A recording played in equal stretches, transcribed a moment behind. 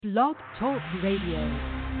Blog Talk Radio.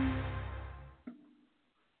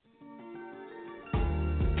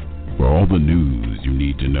 For all the news you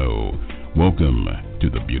need to know, welcome to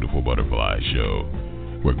the Beautiful Butterfly Show,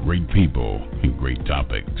 where great people and great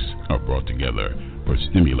topics are brought together for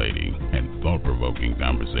stimulating and thought-provoking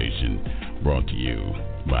conversation, brought to you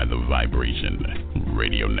by the Vibration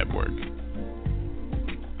Radio Network.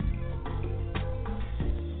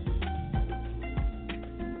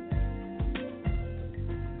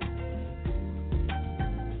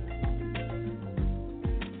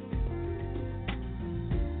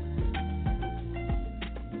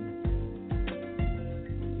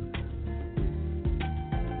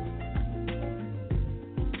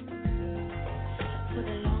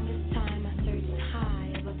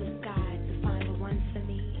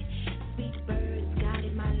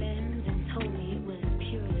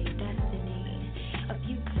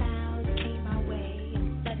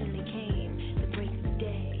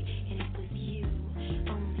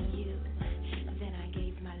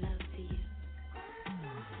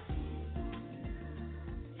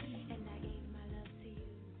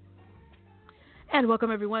 And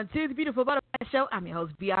welcome everyone to the Beautiful Butterfly Show. I'm your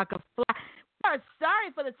host, B.Fly. We're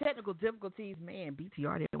sorry for the technical difficulties. Man,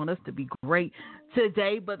 BTR didn't want us to be great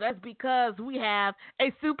today, but that's because we have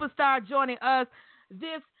a superstar joining us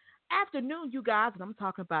this afternoon, you guys. And I'm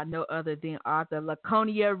talking about no other than Author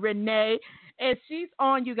Laconia Renee. And she's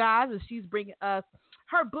on, you guys, and she's bringing us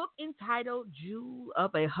her book entitled Jewel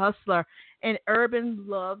of a Hustler, an Urban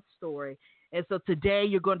Love Story. And so today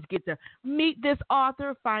you're going to get to meet this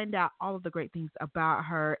author, find out all of the great things about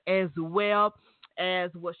her, as well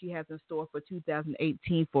as what she has in store for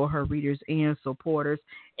 2018 for her readers and supporters.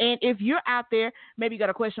 And if you're out there, maybe you got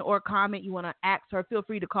a question or a comment you want to ask her, feel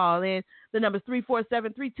free to call in. The number is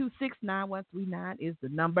 347-326-9139 is the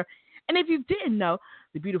number. And if you didn't know,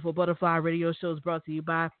 the Beautiful Butterfly Radio Show is brought to you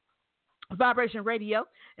by Vibration Radio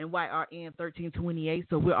and YRN 1328.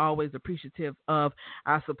 So we're always appreciative of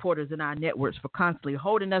our supporters and our networks for constantly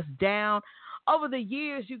holding us down over the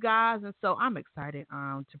years, you guys. And so I'm excited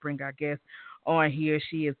to bring our guest on here.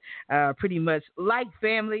 She is pretty much like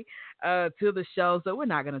family to the show. So we're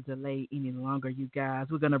not going to delay any longer, you guys.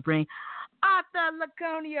 We're going to bring Author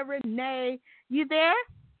Laconia Renee. You there?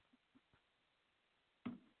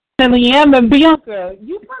 Leanne and Bianca,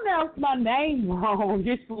 you pronounced my name wrong.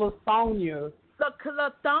 It's Laconia.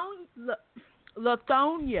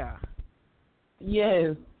 Laconia.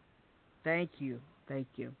 Yes. Thank you.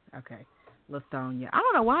 Okay. Laconia. I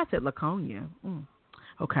don't know why I said Laconia.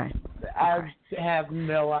 Okay. I have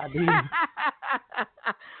no idea.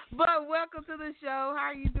 But welcome to the show. How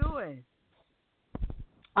are you doing?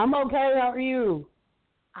 I'm okay. How are you?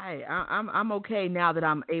 I'm okay now that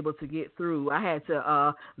I'm able to get through. I had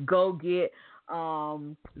to go get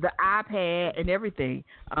the iPad and everything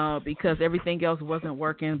because everything else wasn't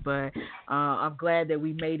working. But I'm glad that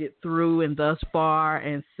we made it through and thus far.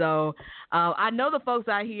 And so I know the folks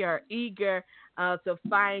out here are eager to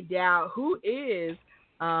find out who is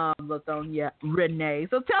Laconia Renee.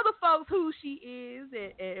 So tell the folks who she is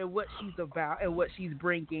and what she's about and what she's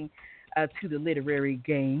bringing to the literary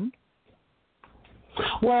game.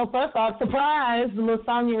 Well, first off, surprise,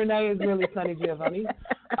 Laconia Renee is really Sonny Giovanni.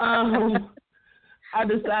 I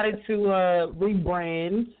decided to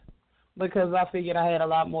rebrand because I figured I had a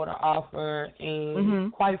lot more to offer, and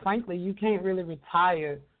quite frankly, you can't really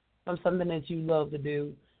retire from something that you love to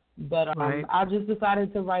do. But right. I just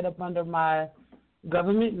decided to write up under my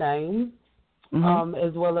government name,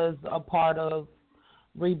 as well as a part of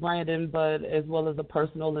rebranding, but as well as a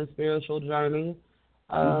personal and spiritual journey.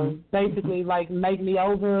 Basically, like, make me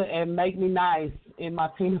over and make me nice in my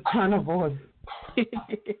Tina Turner voice.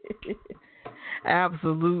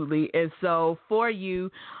 Absolutely. And so for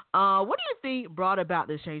you, what do you think brought about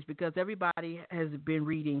this change? Because everybody has been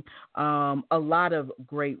reading a lot of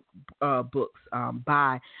great books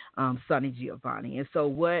by Sonny Giovanni. And so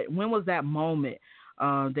when was that moment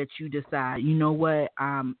that you decide, you know what,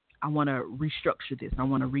 I want to restructure this. I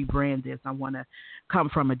want to rebrand this. I want to come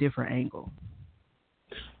from a different angle.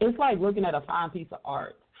 It's like looking at a fine piece of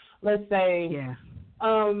art. Let's say,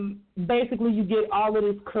 basically you get all of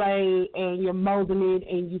this clay and you're molding it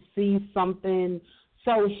and you see something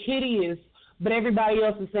so hideous, but everybody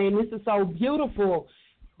else is saying this is so beautiful,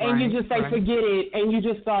 and you just say forget it, and you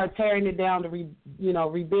just start tearing it down to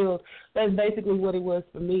rebuild. That's basically what it was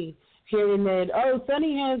for me. Hearing that,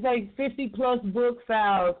 Sonny has like 50 plus books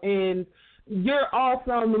out and you're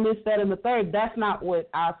awesome and this, that, and the third. That's not what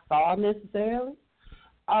I saw necessarily.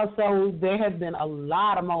 Also, there have been a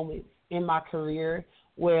lot of moments in my career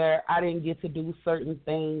where I didn't get to do certain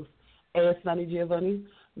things as Sonny Giovanni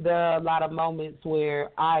there are a lot of moments where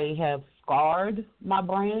I have scarred my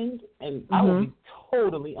brand, and I will be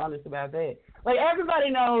totally honest about that. Like, everybody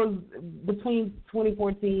knows between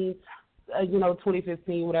 2014,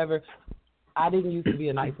 2015, whatever, I didn't used to be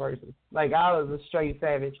a nice person. Like, I was a straight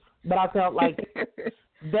savage. But I felt like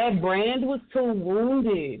that brand was too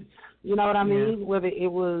wounded. You know what I mean? Yeah. Whether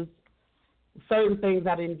it was certain things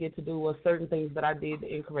I didn't get to do or certain things that I did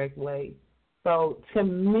the incorrect way. So, to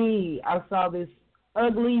me, I saw this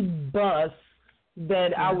ugly bust that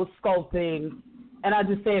I was sculpting, and I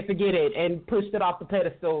just said, forget it, and pushed it off the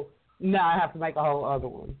pedestal. Now I have to make a whole other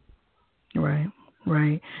one.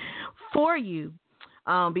 Right. For you,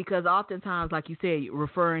 because oftentimes, like you said,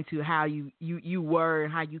 referring to how you were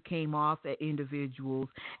and how you came off at individuals,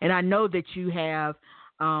 and I know that you have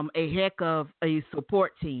a heck of a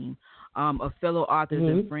support team of fellow authors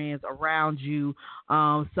and friends around you,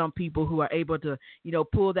 some people who are able to,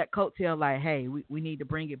 pull that coattail like, hey, we need to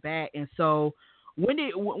bring it back. And so when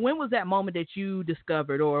was that moment that you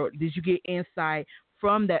discovered, or did you get insight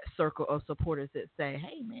from that circle of supporters that say,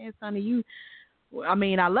 hey, man, Sonny,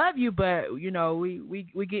 I love you, but,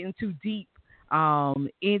 we're getting too deep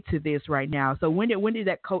into this right now. So when did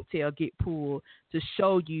that coattail get pulled to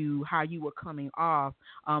show you how you were coming off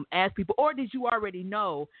as people, or did you already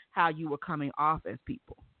know how you were coming off as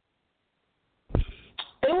people?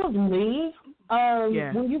 It was me.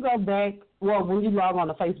 When you go back, when you log on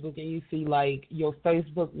to Facebook and you see, like, your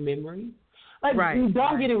Facebook memories, like,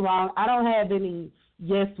 don't get it wrong, I don't have any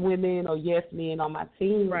yes women or yes men on my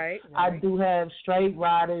team. Right. I do have straight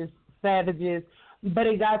riders, savages, but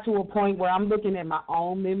it got to a point where I'm looking at my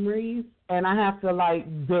own memories and I have to,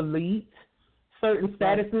 like, delete certain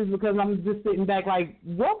statuses because I'm just sitting back like,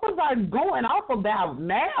 what was I going off about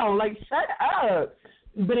now? Like, shut up.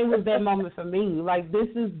 But it was that moment for me. Like, this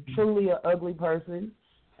is truly an ugly person,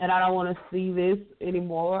 and I don't want to see this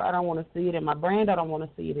anymore. I don't want to see it in my brand. I don't want to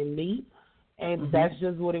see it in me. And that's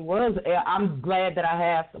just what it was. I'm glad that I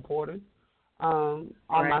have supporters on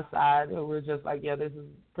my side who were just like, yeah, this is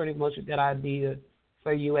pretty much a good idea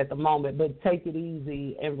for you at the moment. But take it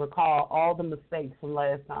easy and recall all the mistakes from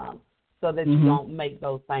last time so that you don't make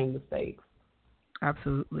those same mistakes.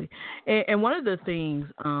 Absolutely. And one of the things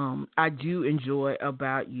I do enjoy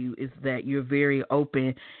about you is that you're very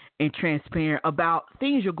open and transparent about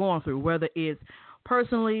things you're going through, whether it's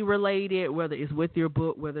personally related, whether it's with your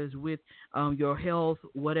book, whether it's with your health,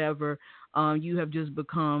 whatever. You have just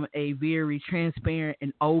become a very transparent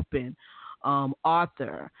and open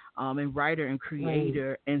author and writer and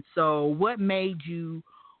creator. And so what made you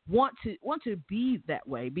want to be that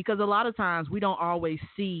way? Because a lot of times we don't always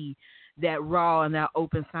see that raw and that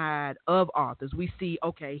open side of authors. We see,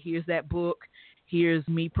 okay, here's that book, here's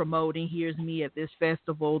me promoting, here's me at this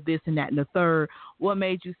festival, this and that and the third. What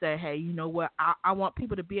made you say, hey, you know what, I want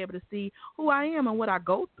people to be able to see who I am and what I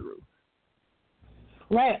go through?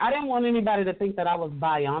 Right. I didn't want anybody to think that I was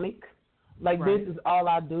bionic. Like, this is all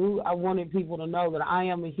I do. I wanted people to know that I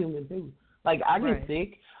am a human too. Like, I get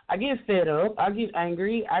sick, I get fed up, I get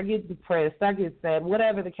angry, I get depressed, I get sad,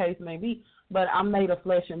 whatever the case may be. But I'm made of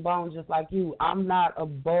flesh and bone just like you. I'm not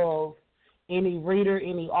above any reader,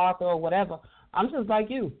 any author, or whatever. I'm just like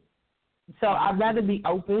you. So I'd rather be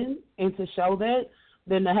open and to show that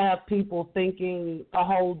than to have people thinking a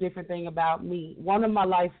whole different thing about me. One of my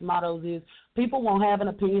life mottos is people won't have an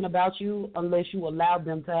opinion about you unless you allow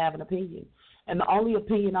them to have an opinion. And the only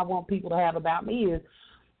opinion I want people to have about me is,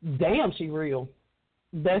 damn, she real.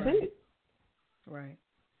 That's it. Right.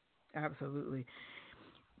 Absolutely.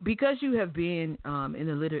 Because you have been in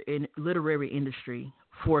the literary industry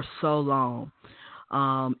for so long,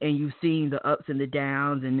 and you've seen the ups and the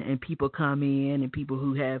downs, and people come in, and people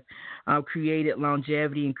who have created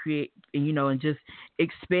longevity and just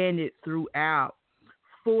expanded throughout.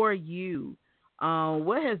 For you,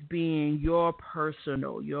 what has been your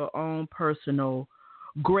own personal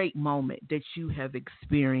great moment that you have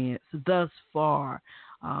experienced thus far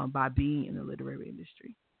by being in the literary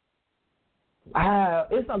industry?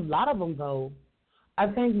 It's a lot of them, though. I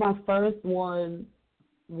think my first one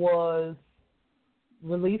was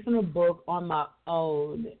releasing a book on my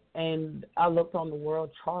own, and I looked on the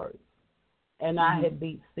world charts, and I had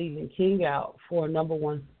beat Stephen King out for a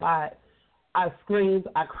 #1 spot. I screamed,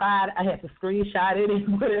 I cried, I had to screenshot it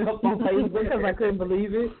and put it up on Facebook because I couldn't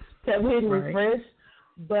believe it. Kept hitting refresh.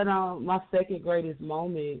 But my second greatest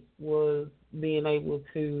moment was being able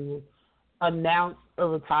to announce a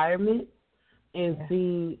retirement and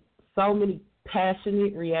see so many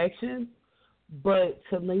passionate reactions, but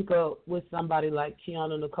to link up with somebody like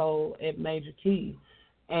Kiana Nicole at Major Key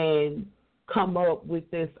and come up with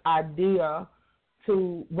this idea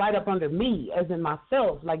to write up under me, as in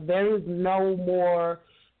myself. Like, there is no more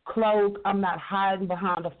cloak. I'm not hiding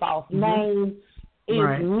behind a false name.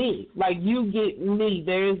 It's me. Like, you get me.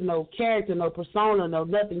 There is no character, no persona, no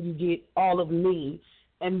nothing. You get all of me.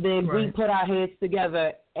 And then we put our heads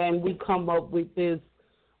together and we come up with this.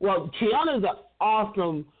 Well, Kiana's an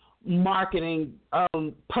awesome marketing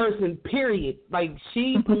person, period. Like,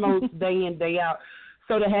 she promotes day in, day out.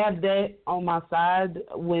 So to have that on my side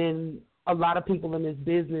when a lot of people in this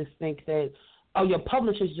business think that, oh, your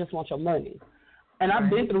publishers just want your money. And I've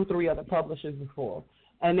been through 3 other publishers before.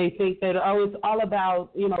 And they think that, oh, it's all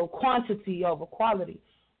about, quantity over quality.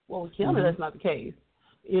 Well, with Kiana, that's not the case.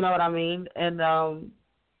 You know what I mean? And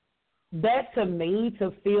that, to me,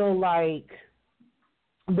 to feel like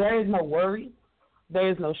there is no worry, there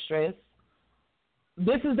is no stress.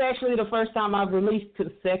 This is actually the first time I've released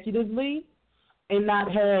consecutively and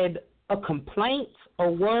not had a complaint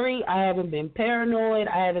or worry. I haven't been paranoid.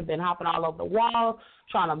 I haven't been hopping all over the wall,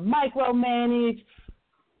 trying to micromanage.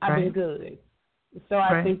 I've been good. So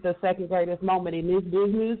I think the second greatest moment in this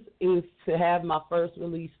business is to have my first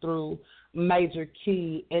release through Major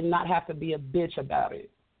Key and not have to be a bitch about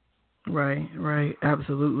it. Right,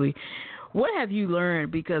 absolutely. What have you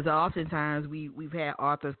learned? Because oftentimes we've had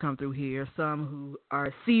authors come through here, some who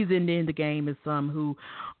are seasoned in the game and some who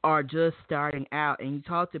are just starting out. And you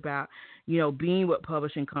talked about, being with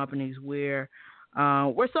publishing companies where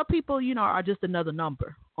some people, are just another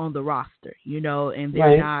number on the roster, and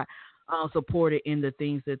they're not supported in the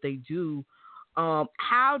things that they do.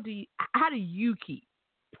 How do you keep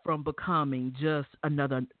from becoming just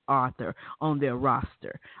another author on their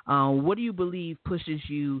roster? What do you believe pushes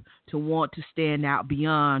you to want to stand out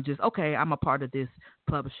beyond just, okay, I'm a part of this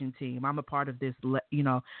publishing team, I'm a part of this,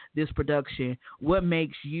 this production? What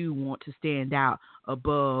makes you want to stand out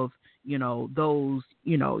above, those,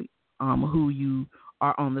 who you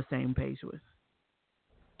are on the same page with?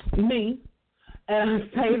 Me. And I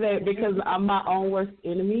say that because I'm my own worst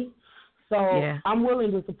enemy. So I'm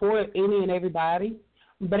willing to support any and everybody,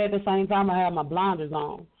 but at the same time, I have my blinders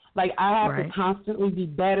on. Like, I have to constantly be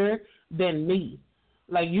better than me.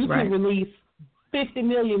 Like, you can release 50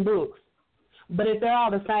 million books, but if they're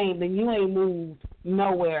all the same, then you ain't moved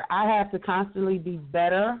nowhere. I have to constantly be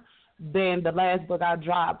better than the last book I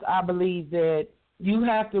dropped. I believe that you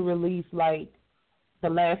have to release like the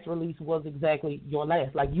last release was exactly your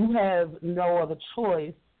last. Like, you have no other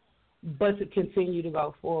choice but to continue to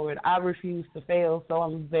go forward. I refuse to fail, so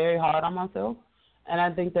I'm very hard on myself. And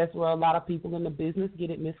I think that's where a lot of people in the business get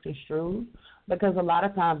it misconstrued, because a lot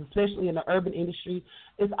of times, especially in the urban industry,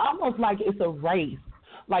 it's almost like it's a race.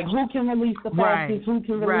 Like, who can release the fastest, who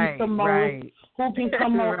can release the most, who can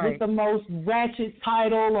come up with the most ratchet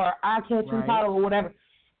title or eye-catching title or whatever.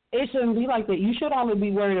 It shouldn't be like that. You should only be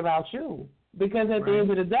worried about you. Because at the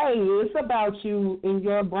end of the day, it's about you and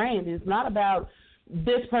your brand. It's not about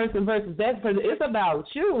this person versus that person. It's about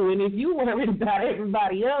you. And if you worry about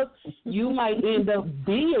everybody else, you might end up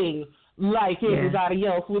being like everybody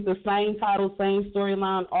else with the same title, same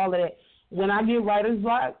storyline, all of that. When I get writer's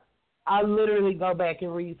block, I literally go back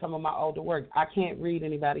and read some of my older work. I can't read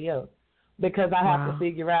anybody else because I have to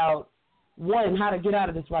figure out, 1, how to get out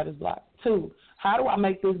of this writer's block. 2, how do I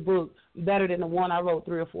make this book better than the one I wrote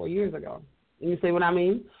 3 or 4 years ago? You see what I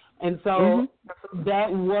mean? And so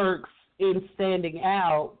that works in standing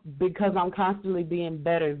out because I'm constantly being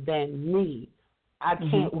better than me. I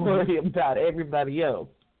can't worry about everybody else.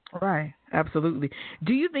 Right, absolutely.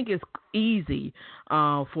 Do you think it's easy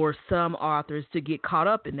for some authors to get caught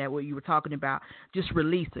up in that, what you were talking about, just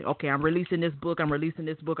releasing? Okay, I'm releasing this book, I'm releasing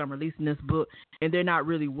this book, and they're not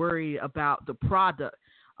really worried about the product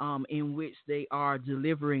in which they are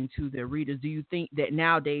delivering to their readers? Do you think that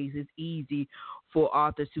nowadays it's easy for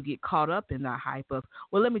authors to get caught up in that hype of,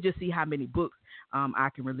 well, let me just see how many books I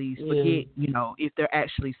can release, forget, if they're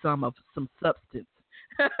actually some substance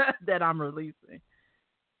that I'm releasing?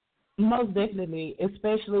 Most definitely,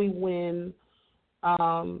 especially when,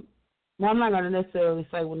 I'm not going to necessarily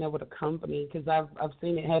say when they're with a company, because I've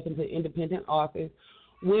seen it happen to independent authors.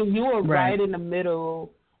 When you are right in the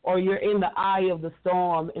middle or you're in the eye of the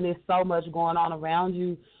storm and there's so much going on around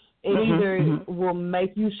you, it either will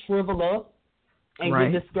make you shrivel up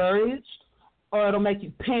and get discouraged, or it'll make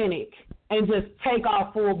you panic and just take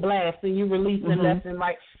off full blast and you release the left and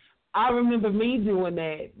right. I remember me doing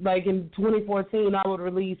that. Like in 2014, I would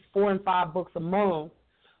release 4 and 5 books a month.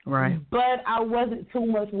 Right. But I wasn't too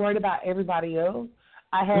much worried about everybody else.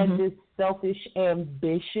 I had this selfish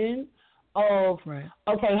ambition of,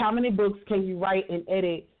 okay, how many books can you write and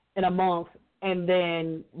edit in a month and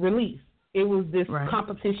then release? It was this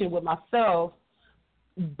competition with myself,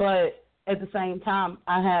 but at the same time,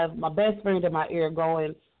 I have my best friend in my ear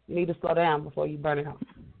going, you need to slow down before you burn out.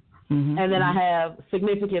 Mm-hmm, and then I have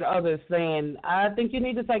significant others saying, I think you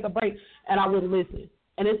need to take a break, and I wouldn't listen.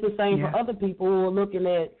 And it's the same for other people who are looking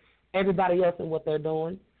at everybody else and what they're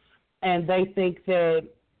doing, and they think that,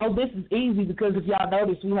 oh, this is easy, because if y'all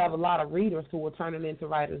notice, we have a lot of readers who are turning into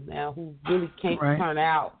writers now who really can't turn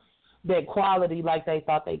out that quality like they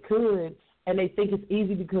thought they could, and they think it's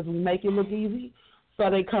easy because we make it look easy. So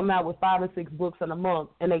they come out with 5 or 6 books in a month,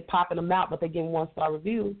 and they popping them out, but they getting 1-star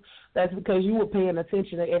reviews. That's because you were paying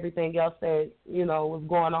attention to everything else that, was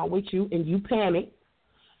going on with you, and you panicked,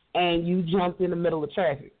 and you jumped in the middle of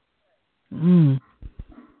traffic.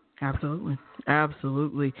 Absolutely.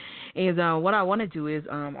 Absolutely. And what I want to do is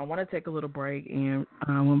I want to take a little break, and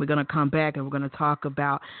when we're going to come back and we're going to talk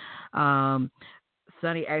about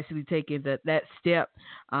Sunny actually taking that step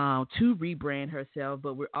to rebrand herself,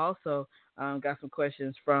 but we're also got some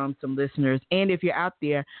questions from some listeners. And if you're out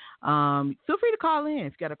there, feel free to call in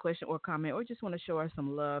if you got a question or comment or just want to show us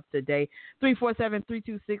some love today.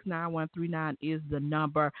 347-326-9139 is the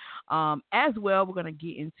number. As well, we're going to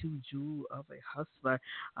get into Jewel of a Hustler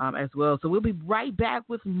as well. So we'll be right back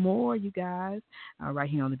with more, you guys, right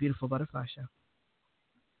here on the Beautiful Butterfly Show.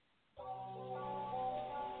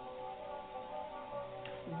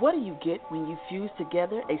 What do you get when you fuse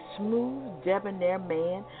together a smooth, debonair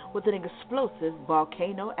man with an explosive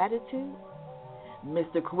volcano attitude?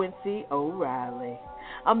 Mr. Quincy O'Reilly,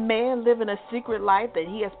 a man living a secret life that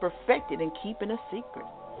he has perfected in keeping a secret.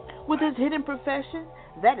 With his hidden profession,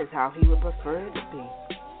 that is how he would prefer it to be.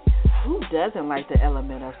 Who doesn't like the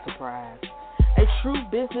element of surprise? A true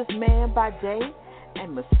businessman by day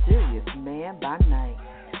and mysterious man by night.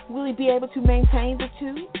 Will he be able to maintain the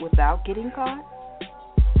two without getting caught?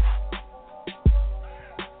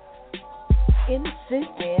 Innocent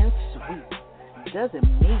and sweet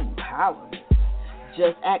doesn't mean powerless.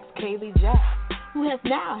 Just ask Kaylee Jack, who has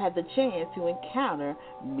now had the chance to encounter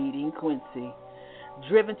meeting Quincy.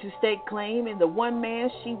 Driven to stake claim in the one man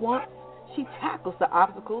she wants, she tackles the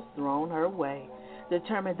obstacles thrown her way,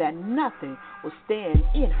 determined that nothing will stand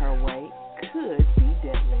in her way could be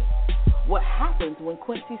deadly. What happens when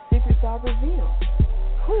Quincy's secrets are revealed?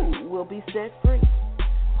 Who will be set free?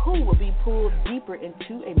 Who will be pulled deeper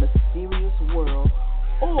into a mysterious world?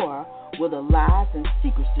 Or will the lies and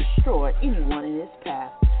secrets destroy anyone in its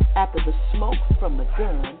path after the smoke from the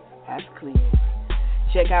gun has cleared?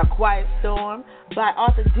 Check out Quiet Storm by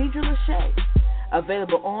author Deidre Lachey,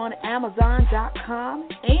 available on Amazon.com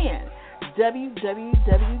and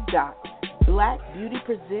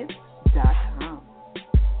www.blackbeautypresents.com.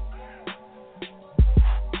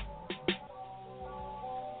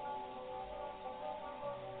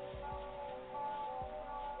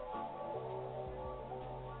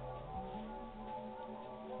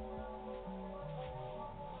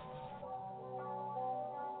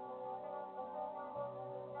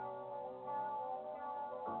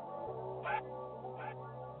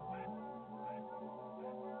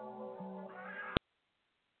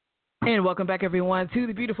 And welcome back, everyone, to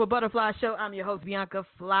the Beautiful Butterfly Show. I'm your host, Bianca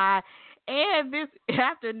Fly. And this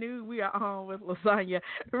afternoon, we are on with Laconia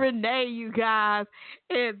Renee, you guys.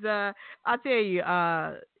 And I'll tell you,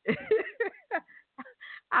 I've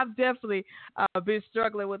definitely been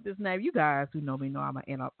struggling with this name. You guys who know me know I'm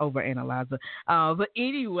an overanalyzer. But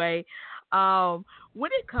anyway,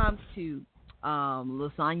 when it comes to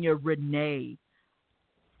Laconia Renee,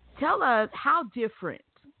 tell us how different,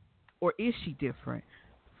 or is she different,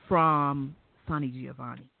 from Sunny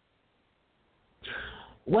Giovanni?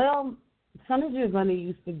 Well, Sunny Giovanni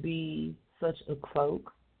used to be such a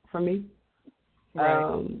cloak for me.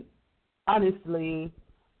 Right. Honestly,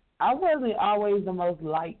 I wasn't always the most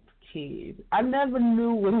liked kid. I never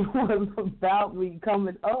knew what it was about me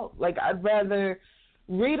coming up. Like, I'd rather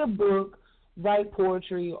read a book, write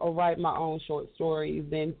poetry, or write my own short stories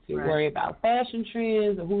than to worry about fashion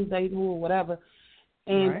trends or who's dating who or whatever.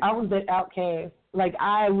 And I was that outcast. Like,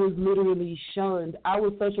 I was literally shunned. I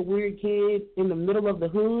was such a weird kid in the middle of the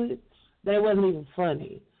hood that it wasn't even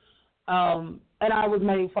funny. And I was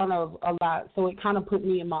made fun of a lot, so it kind of put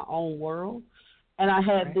me in my own world. And I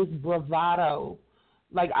had this bravado.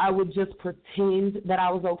 Like, I would just pretend that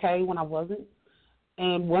I was okay when I wasn't.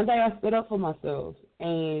 And one day I stood up for myself,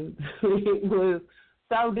 and it was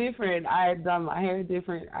so different. I had done my hair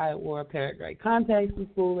different. I wore a pair of gray contacts to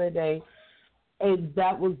school that day. And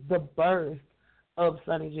that was the birth of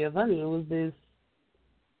Sunny Giovanni. It was this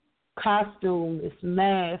costume, this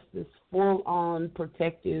mask, this full-on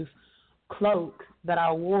protective cloak that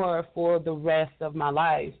I wore for the rest of my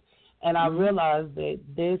life. And I realized that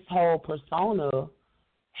this whole persona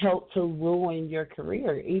help to ruin your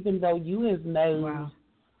career, even though you have made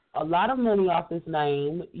a lot of money off this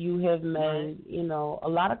name. You have made, a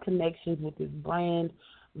lot of connections with this brand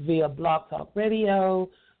via Blog Talk Radio,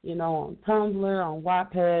 on Tumblr, on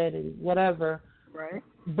Wattpad, and whatever. Right.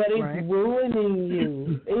 But it's ruining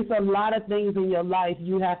you. It's a lot of things in your life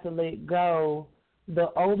you have to let go. The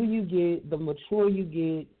older you get, the mature you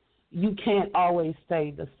get, you can't always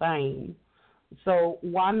stay the same. So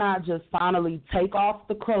why not just finally take off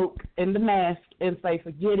the cloak and the mask and say,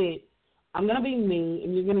 forget it, I'm going to be me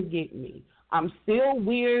and you're going to get me. I'm still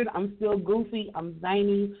weird, I'm still goofy, I'm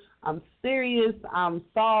zany, I'm serious, I'm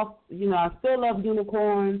soft, I still love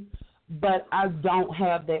unicorns, but I don't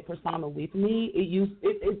have that persona with me.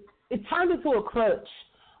 It turned into a crutch,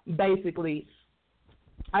 basically.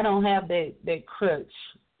 I don't have that crutch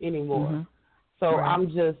anymore. Mm-hmm. So I'm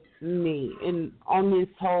just me. And on this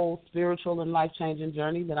whole spiritual and life-changing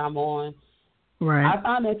journey that I'm on, I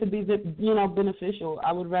find that to be, beneficial.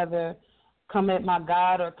 I would rather come at my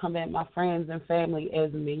God or come at my friends and family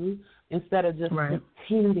as me instead of just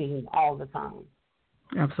pretending all the time.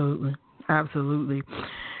 Absolutely. Absolutely.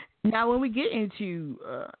 Now, when we get into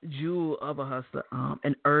Jewel of a Hustler,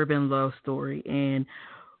 an urban love story, and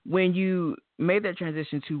when you made that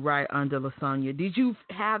transition to write under Laconia, did you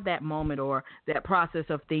have that moment or that process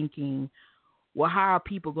of thinking, well, how are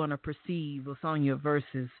people going to perceive Laconia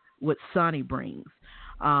versus what Sonny brings?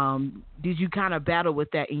 Did you kind of battle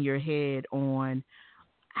with that in your head on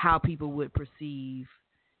how people would perceive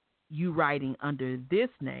you writing under this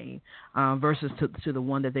name versus to the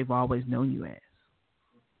one that they've always known you as?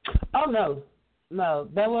 Oh, no,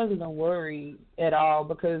 that wasn't a worry at all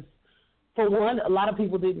because, for one, a lot of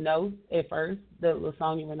people didn't know at first that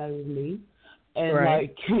Laconia Renee was me. And,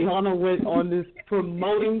 Kiana went on this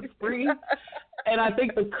promoting spree. And I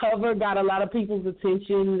think the cover got a lot of people's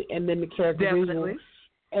attention and then the character visual.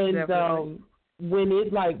 And when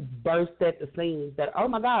it, burst at the seams that, oh,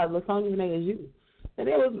 my God, Laconia Renee is you. And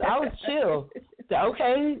I was chill. So,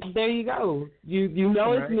 okay, there you go. You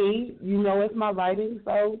know it's me. You know it's my writing.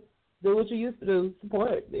 So do what you used to do.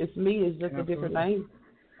 Support. It's me. It's just a different name.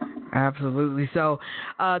 Absolutely. So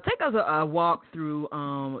take us a walk through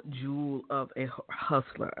Jewel of a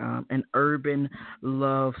Hustler, an urban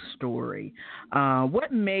love story.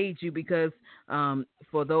 What made you, because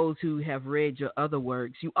for those who have read your other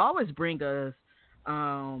works, you always bring us,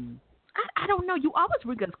 I don't know, you always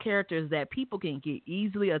bring us characters that people can get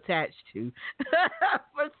easily attached to.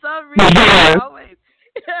 For some reason,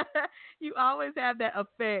 you always have that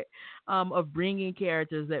effect of bringing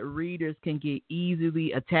characters that readers can get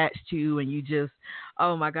easily attached to, and you just,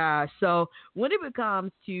 oh my gosh. So when it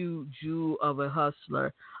comes to Jewel of a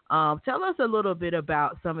Hustler, tell us a little bit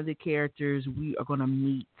about some of the characters we are going to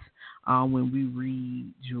meet when we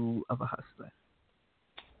read Jewel of a Hustler.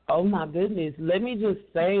 Oh my goodness. Let me just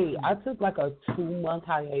say, I took a 2-month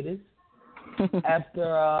hiatus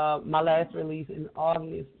after my last release in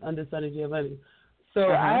August under Sonny Giovanni. So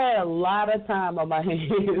I had a lot of time on my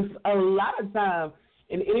hands, a lot of time.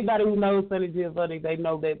 And anybody who knows Sonny Giovanni, they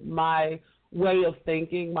know that my way of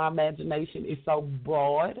thinking, my imagination is so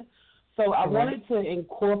broad. So I wanted to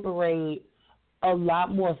incorporate a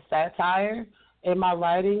lot more satire in my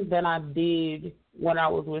writing than I did when I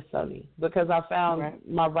was with Sonny, because I found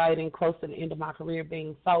my writing close to the end of my career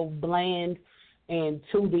being so bland and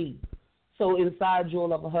 2D. So inside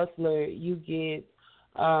Jewel of a Hustler, you get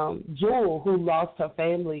Jewel, who lost her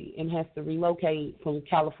family and has to relocate from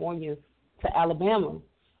California to Alabama.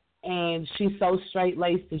 And she's so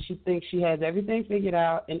straight-laced and she thinks she has everything figured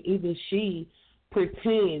out, and even she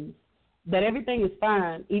pretends that everything is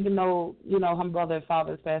fine, even though, her brother and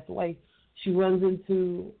father has passed away. She runs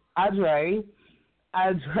into Andre.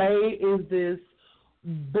 Andre is this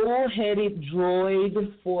bullheaded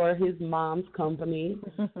droid for his mom's company,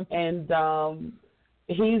 and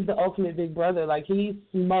he's the ultimate big brother. He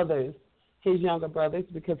smothers his younger brothers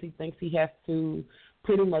because he thinks he has to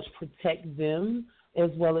pretty much protect them as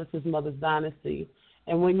well as his mother's dynasty.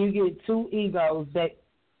 And when you get two egos that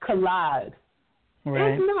collide,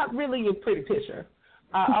 it's not really a pretty picture.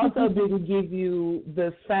 I also didn't give you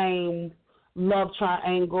the same love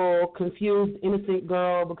triangle, confused innocent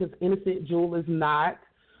girl, because innocent Jewel is not.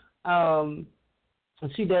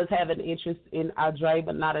 She does have an interest in Audrey,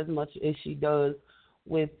 but not as much as she does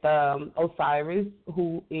with Osiris,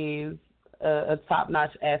 who is a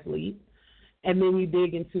top-notch athlete. And then you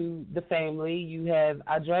dig into the family. You have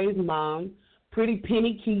Audrey's mom, Pretty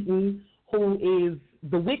Penny Keaton, who is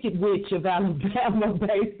the Wicked Witch of Alabama,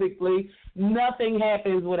 basically. Nothing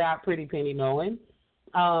happens without Pretty Penny knowing.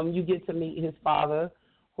 You get to meet his father,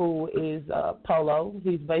 who is Polo.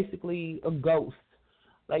 He's basically a ghost.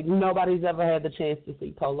 Like, nobody's ever had the chance to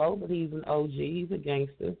see Polo, but he's an OG. He's a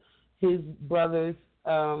gangster. His brothers,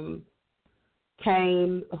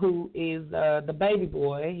 Kane, who is the baby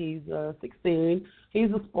boy, he's 16. He's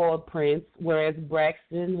a spoiled prince, whereas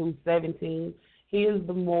Braxton, who's 17, he is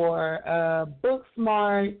the more book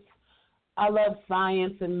smart. I love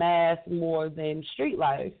science and math more than street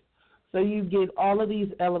life. So you get all of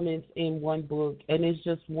these elements in one book, and it's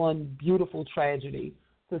just one beautiful tragedy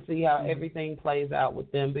to see how everything plays out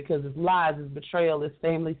with them, because it's lies, it's betrayal, it's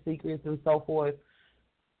family secrets, and so forth.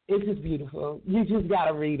 It's just beautiful. You just got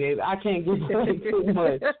to read it. I can't give away too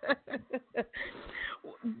much.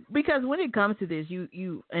 Because when it comes to this,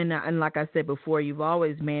 you and like I said before, you've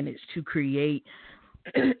always managed to create,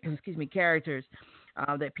 characters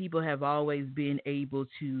that people have always been able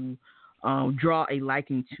to draw a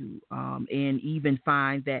liking to, and even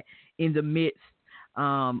find that in the midst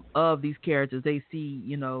of these characters, they see,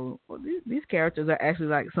 these characters are actually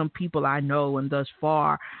like some people I know, and thus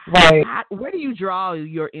far, right. Where do you draw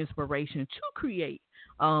your inspiration to create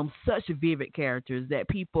such vivid characters that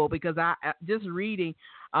people, because I just reading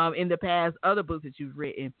in the past other books that you've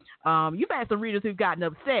written, you've had some readers who've gotten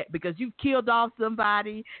upset because you've killed off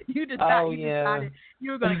somebody, you decided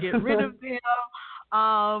you were going to get rid of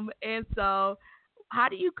them, and so how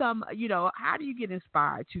do you get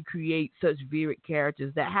inspired to create such vivid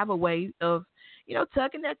characters that have a way of,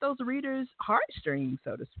 tugging at those readers' heartstrings,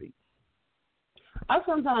 so to speak? I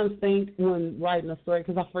sometimes think when writing a story,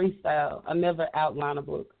 because I freestyle, I never outline a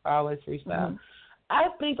book. I always freestyle. Mm-hmm. I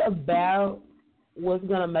think about what's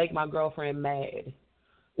going to make my girlfriend mad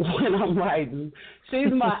when I'm writing.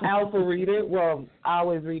 She's my alpha reader. Well, I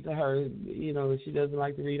always read to her. She doesn't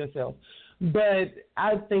like to read herself. But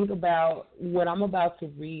I think about what I'm about to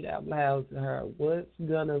read out loud to her, what's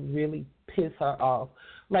going to really piss her off.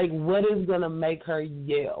 Like, what is going to make her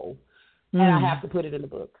yell? And I have to put it in the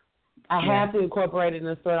book. I have to incorporate it in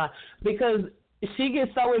the storyline, because she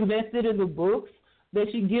gets so invested in the books that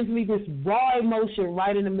she gives me this raw emotion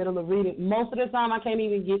right in the middle of reading. Most of the time I can't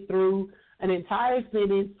even get through an entire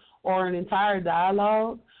sentence or an entire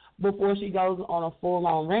dialogue before she goes on a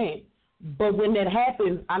full-on rant. But when that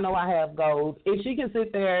happens, I know I have gold. If she can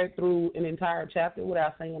sit there through an entire chapter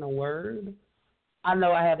without saying a word, I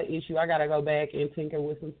know I have an issue. I got to go back and tinker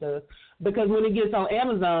with some stuff. Because when it gets on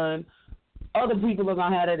Amazon, other people are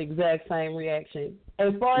going to have that exact same reaction.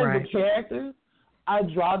 As far as the characters, I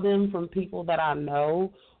draw them from people that I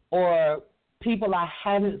know or people I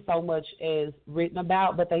haven't so much as written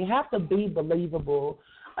about, but they have to be believable.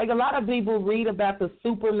 Like, a lot of people read about the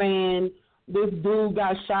Superman, this dude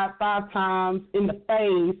got shot 5 times in the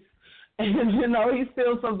face, and, he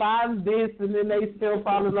still survives this, and then they still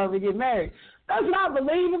fall in love and get married. That's not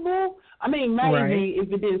believable. I mean, maybe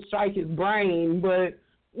if it didn't strike his brain, but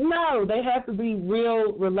no, they have to be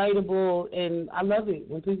real, relatable, and I love it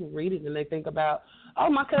when people read it and they think about, oh,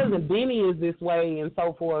 my cousin Benny is this way and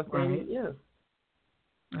so forth. Right. And,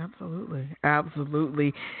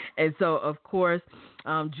 Absolutely. And so, of course,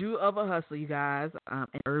 Jew of a Hustler, you guys, an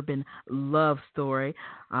urban love story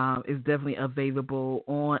is definitely available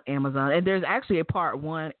on Amazon. And there's actually a part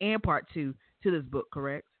 1 and part 2 to this book,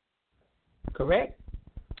 correct? Correct.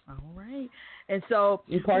 All right. And so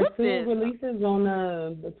part 2 releases on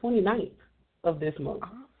the 29th of this month.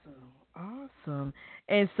 Awesome.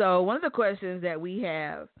 And so one of the questions that we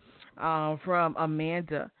have from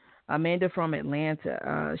Amanda from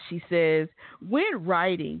Atlanta, she says, when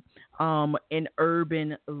writing an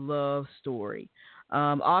urban love story,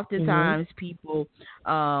 oftentimes people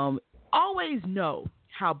always know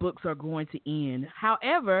how books are going to end.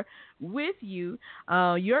 However, with you,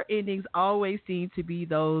 your endings always seem to be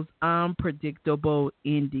those unpredictable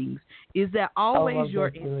endings. Is that always your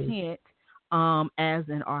intent as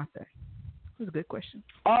an author? That's a good question.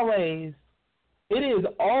 Always. It is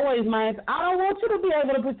always mine. I don't want you to be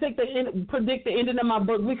able to predict the ending of my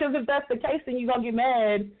book, because if that's the case, then you're going to get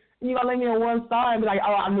mad and you're going to leave me on one side and be like,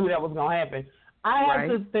 oh, I knew that was going to happen. I have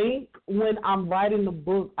to think when I'm writing the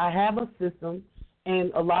book. I have a system,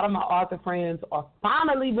 and a lot of my author friends are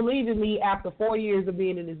finally believing me after 4 years of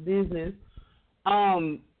being in this business.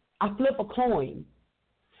 I flip a coin.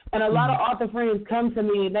 And a lot of author friends come to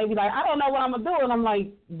me and they be like, I don't know what I'm going to do. And I'm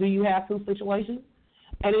like, do you have 2 situations?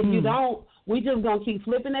 And if you don't, we just going to keep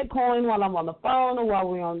flipping that coin while I'm on the phone or while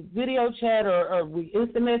we're on video chat or we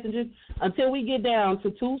instant messages until we get down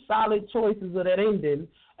to 2 solid choices of that ending.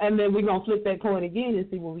 And then we're going to flip that coin again and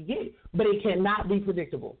see what we get. But it cannot be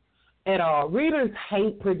predictable at all. Readers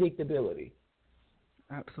hate predictability.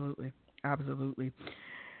 Absolutely.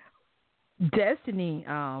 Destiny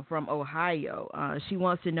from Ohio. She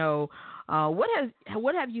wants to know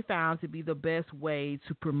what have you found to be the best way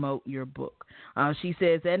to promote your book? She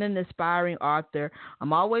says, as an aspiring author,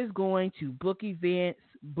 I'm always going to book events,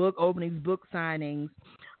 book openings, book signings,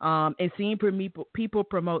 and seeing people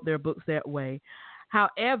promote their books that way.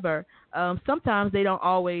 However, sometimes they don't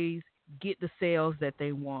always get the sales that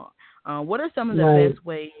they want. What are some of the best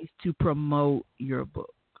ways to promote your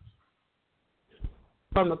book?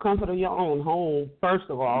 From the comfort of your own home, first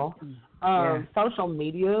of all. Social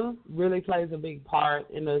media really plays a big part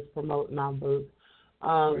in us promoting our book.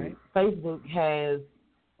 Facebook has,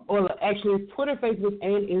 or actually Twitter, Facebook,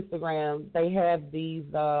 and Instagram, they have these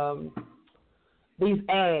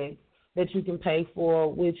ads that you can pay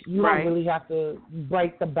for, which you don't really have to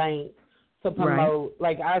break the bank to promote.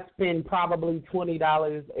 Like I spend probably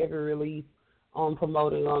 $20 every release on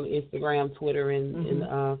promoting on Instagram, Twitter, and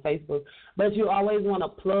Facebook. But you always want to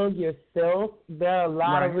plug yourself. There are a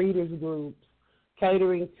lot of readers groups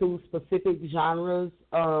catering to specific genres,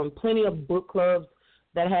 plenty of book clubs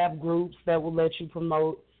that have groups that will let you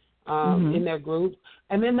promote in their groups.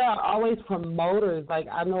 And then there are always promoters. Like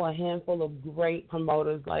I know a handful of great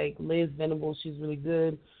promoters like Liz Venable, she's really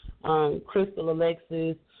good. Crystal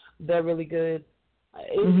Alexis, they're really good.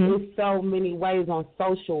 It's so many ways on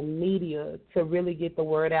social media to really get the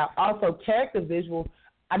word out. Also, character visuals.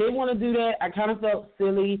 I didn't want to do that. I kind of felt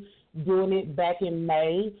silly doing it back in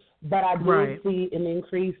May, but I did see an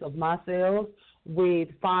increase of my sales with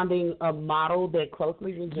finding a model that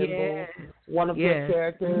closely resembles one of their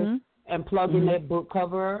characters and plugging that book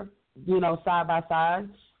cover, side by side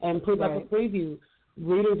and put up a preview.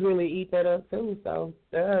 Readers really eat that up too. So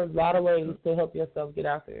there are a lot of ways to help yourself get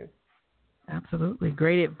out there. Absolutely.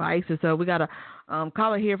 Great advice. And so we got a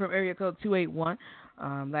caller here from area code 281,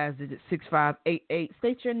 last digit 6588.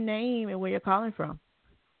 State your name and where you're calling from.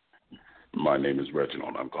 My name is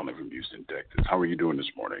Reginald. I'm calling from Houston, Texas. How are you doing this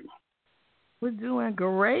morning? We're doing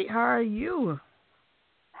great. How are you?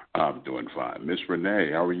 I'm doing fine. Miss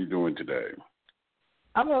Renee, how are you doing today?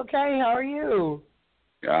 I'm okay. How are you?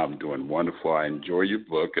 I'm doing wonderful. I enjoy your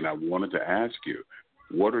book, and I wanted to ask you,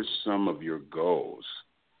 what are some of your goals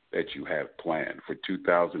that you have planned for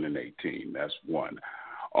 2018? That's one.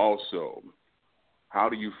 Also, how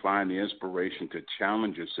do you find the inspiration to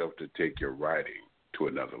challenge yourself to take your writing to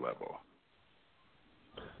another level?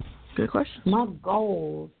 Good question. My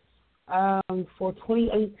goals for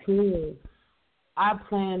 2018, I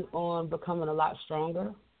plan on becoming a lot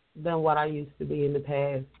stronger than what I used to be in the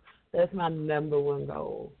past. That's my number one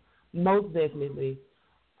goal, most definitely.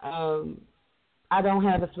 I don't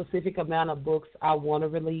have a specific amount of books I want to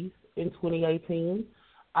release in 2018.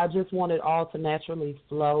 I just want it all to naturally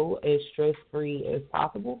flow as stress-free as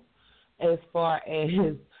possible. As far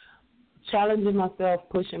as challenging myself,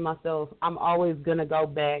 pushing myself, I'm always going to go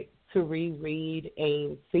back to reread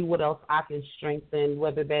and see what else I can strengthen,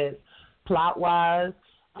 whether that's plot-wise,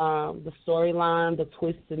 the storyline, the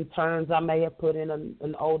twists and turns I may have put in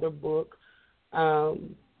an older book,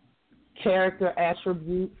 character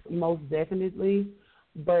attributes, most definitely.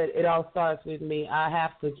 But it all starts with me. I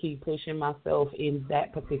have to keep pushing myself in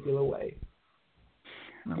that particular way.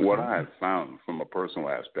 What I have found from a personal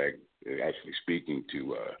aspect, actually speaking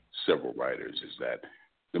to several writers, is that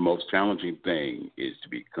the most challenging thing is to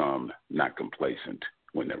become not complacent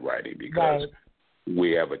when they're writing, because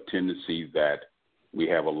we have a tendency that we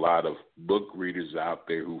have a lot of book readers out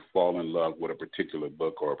there who fall in love with a particular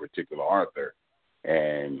book or a particular author,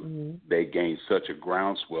 and they gain such a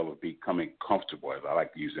groundswell of becoming comfortable. As I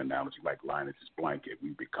like to use the analogy like Linus's blanket,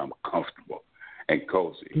 we become comfortable and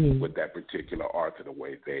cozy with that particular author, the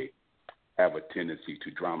way they have a tendency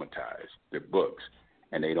to dramatize their books,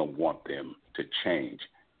 and they don't want them to change.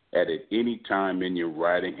 At any time in your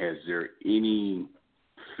writing, has there any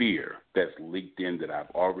fear that's leaked in that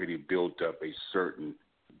I've already built up a certain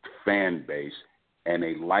fan base and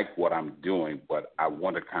they like what I'm doing, but I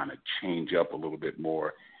want to kind of change up a little bit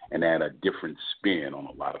more and add a different spin on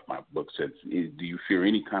a lot of my books? Do you fear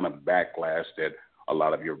any kind of backlash that a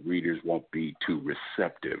lot of your readers won't be too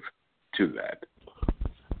receptive to that?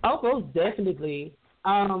 Oh, most definitely.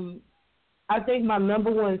 I think my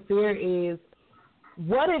number one fear is,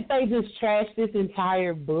 what if they just trash this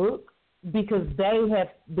entire book because they have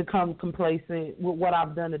become complacent with what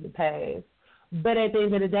I've done in the past? But at the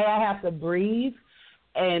end of the day, I have to breathe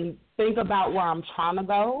and think about where I'm trying to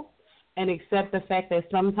go and accept the fact that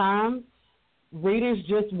sometimes readers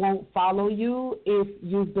just won't follow you if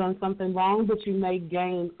you've done something wrong, but you may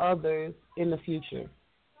gain others in the future.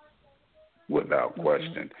 Without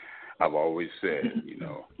question. I've always said,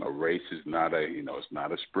 a race is not it's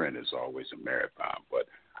not a sprint. It's always a marathon. But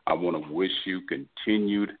I want to wish you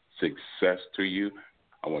continued success to you.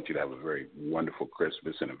 I want you to have a very wonderful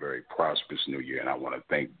Christmas and a very prosperous New Year. And I want to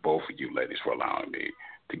thank both of you ladies for allowing me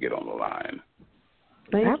to get on the line.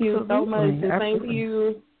 Thank you so much. And thank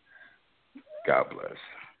you. God bless.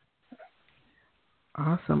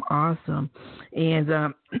 Awesome.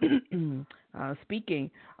 And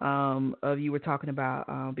speaking of, you were talking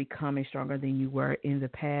about becoming stronger than you were in the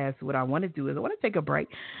past. What I want to do is I want to take a break,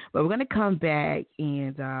 but we're going to come back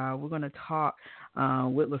and we're going to talk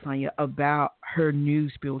with Laconia about her new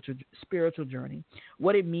spiritual journey,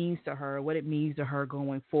 what it means to her, what it means to her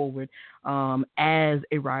going forward as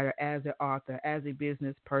a writer, as an author, as a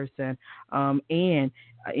business person, and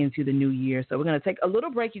into the new year. So we're going to take a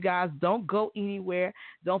little break, you guys. Don't go anywhere.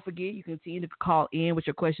 Don't forget, you can continue to call in with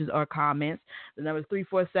your questions or comments. The number is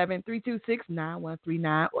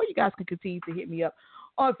 347-326-9139, or you guys can continue to hit me up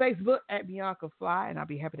on Facebook at Bianca Fly, and I'll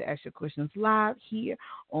be happy to ask your questions live here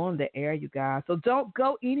on the air, you guys. So don't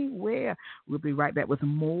go anywhere. We'll be right back with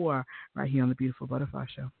more right here on the Beautiful Butterfly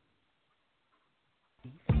Show.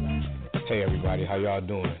 Hey everybody, how y'all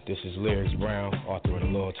doing? This is Lyrics Brown, author of the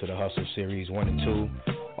Loyal to the Hustle Series 1 and 2,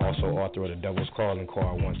 also author of the Devil's Calling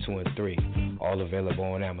Card 1, 2, and 3, all available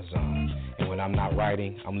on Amazon. And when I'm not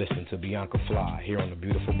writing, I'm listening to Bianca Fly here on the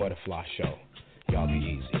Beautiful Butterfly Show. Y'all be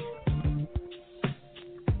easy.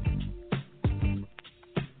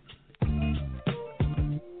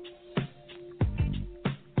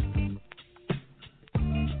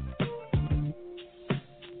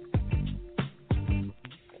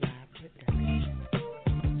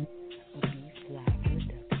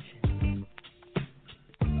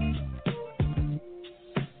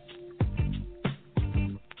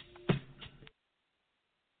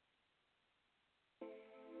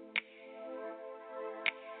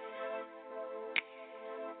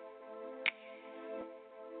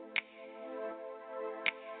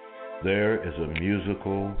 There is a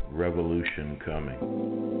musical revolution coming.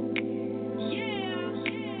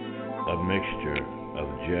 A mixture of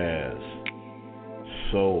jazz,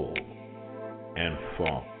 soul, and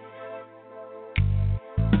funk.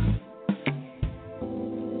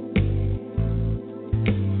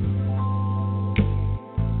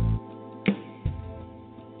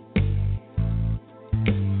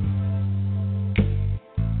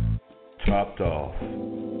 Topped off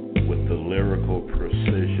with the lyrical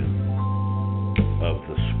precision of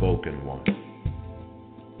the spoken one,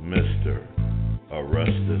 Mr.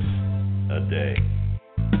 Orestes Ade.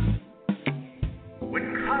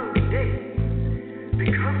 When cloudy days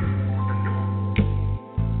become the norm,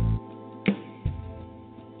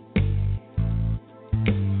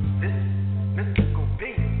 this mystical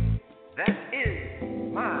being that is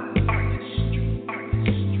my artistry.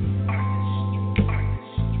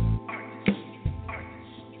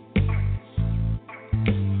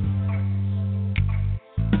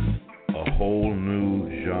 A whole new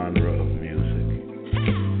genre of music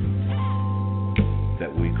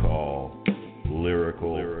that we call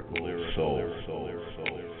lyrical soul.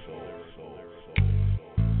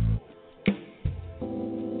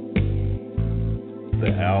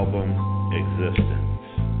 The album Existence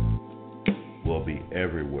will be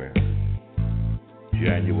everywhere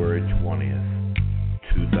January 20th,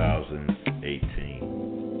 2018.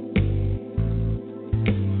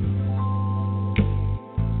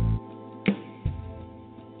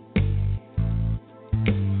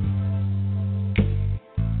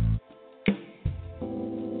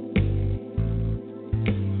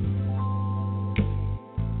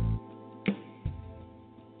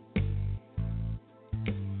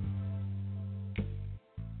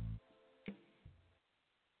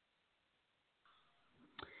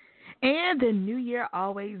 And the new year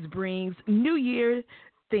always brings New Year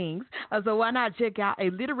things. So why not check out a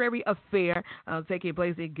literary affair taking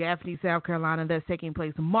place in Gaffney, South Carolina. That's taking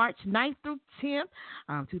place March 9th through 10th,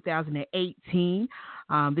 2018.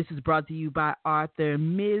 This is brought to you by Author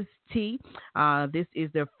Ms. T. This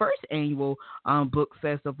is their first annual book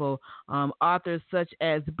festival. Authors such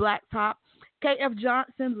as Blacktop, K.F.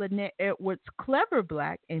 Johnson, Lynette Edwards, Clever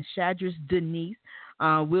Black, and Shadris Denise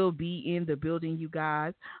will be in the building, you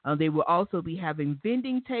guys. They will also be having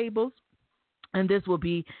vending tables, and this will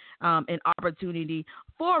be an opportunity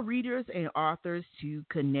for readers and authors to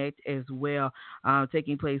connect as well.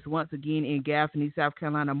 Taking place once again in Gaffney, South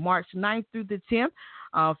Carolina, March 9th through the 10th.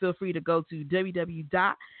 Feel free to go to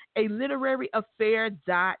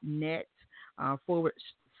www.aliterary.affair.net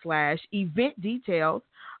 /event details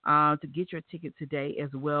to get your ticket today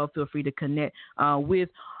as well. Feel free to connect with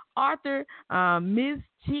Author Ms.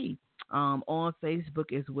 T. on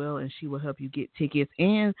Facebook as well, and she will help you get tickets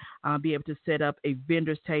and be able to set up a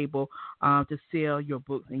vendor's table to sell your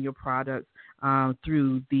books and your products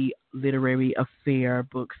through the Literary Affair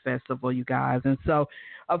Book Festival, you guys. And so,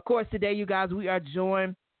 of course, today, you guys, we are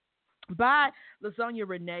joined by Laconia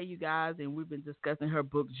Renee, you guys, and we've been discussing her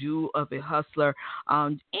book, Jewel of a Hustler,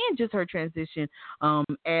 and just her transition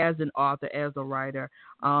as an author, as a writer.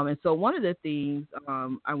 And so one of the things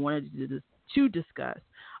I wanted to discuss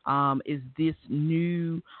is this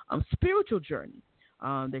new spiritual journey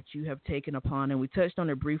that you have taken upon, and we touched on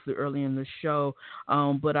it briefly earlier in the show,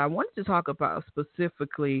 but I wanted to talk about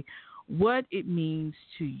specifically what it means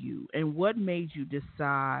to you and what made you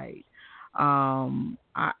decide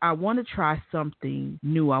I want to try something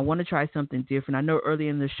new. I want to try something different. I know earlier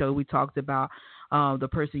in the show we talked about the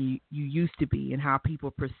person you used to be and how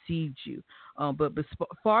people perceived you. But as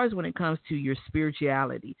far as when it comes to your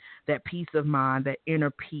spirituality, that peace of mind, that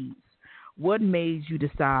inner peace, what made you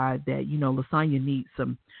decide that, Laconia needs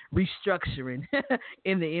some restructuring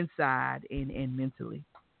in the inside and mentally?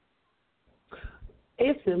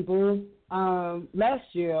 It's simple. Last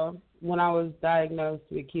year, when I was diagnosed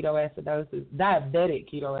with diabetic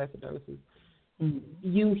ketoacidosis,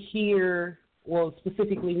 you hear, well,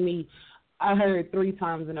 specifically me, I heard 3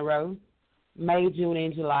 times in a row, May, June,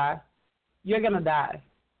 and July, you're going to die.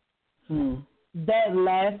 That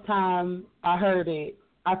last time I heard it,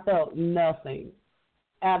 I felt nothing,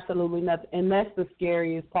 absolutely nothing. And that's the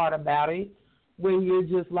scariest part about it, when you're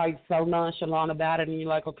just like so nonchalant about it and you're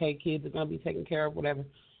like, okay, kids are going to be taken care of, whatever.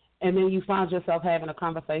 And then you find yourself having a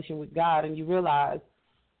conversation with God and you realize,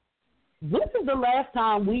 this is the last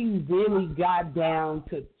time we really got down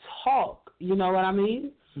to talk. You know what I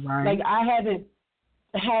mean? Right. Like, I haven't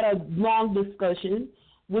had a long discussion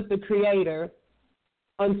with the Creator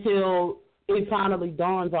until it finally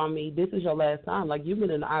dawns on me, this is your last time. Like, you've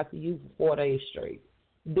been in the ICU for 4 days straight.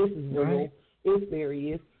 This is real. Right. It's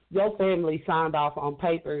serious. Your family signed off on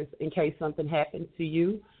papers in case something happened to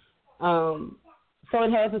you. So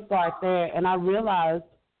it has to start there. And I realized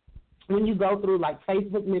when you go through, like,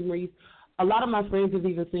 Facebook memories, a lot of my friends have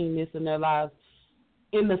even seen this in their lives.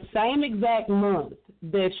 In the same exact month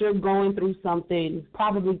that you're going through something,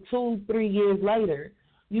 probably 2-3 years later,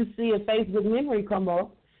 you see a Facebook memory come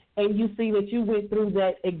up, and you see that you went through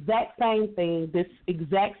that exact same thing, this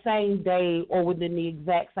exact same day, or within the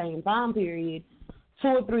exact same time period, 2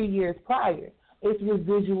 or 3 years prior. It's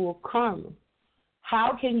residual karma.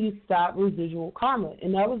 How can you stop residual karma?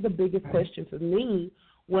 And that was the biggest question for me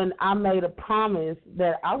when I made a promise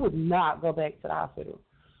that I would not go back to the hospital.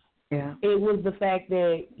 Yeah. It was the fact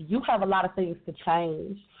that you have a lot of things to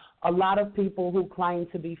change. A lot of people who claim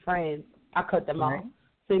to be friends, I cut them off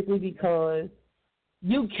simply because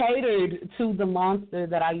you catered to the monster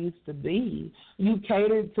that I used to be. You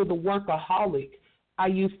catered to the workaholic I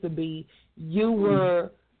used to be. You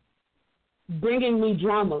were bringing me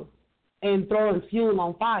drama and throwing fuel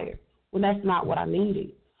on fire when that's not what I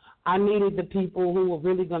needed. I needed the people who were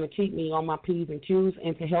really going to keep me on my P's and Q's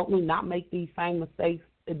and to help me not make these same mistakes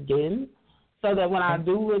again, so that when I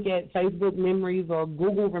do look at Facebook memories or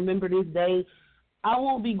Google Remember This Day, I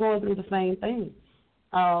won't be going through the same thing.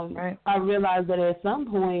 I realized that at some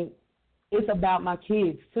point it's about my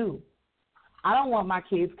kids too. I don't want my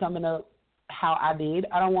kids coming up how I did.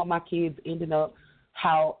 I don't want my kids ending up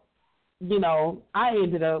how, I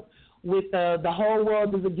ended up with the whole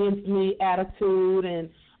world is against me attitude and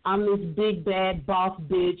I'm this big, bad boss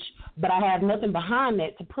bitch, but I have nothing behind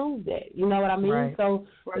that to prove that. You know what I mean? Right. So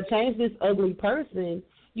to change this ugly person,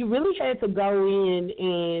 you really had to go in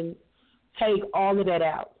and take all of that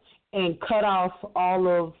out and cut off all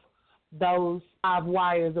of those 5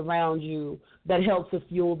 wires around you that helped to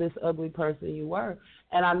fuel this ugly person you were.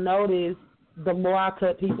 And I noticed the more I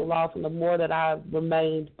cut people off and the more that I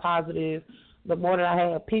remained positive, the more that I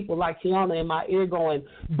had people like Tiana in my ear going,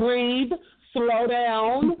 breathe, slow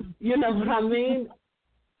down, you know what I mean?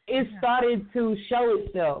 It started to show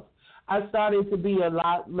itself. I started to be a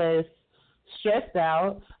lot less stressed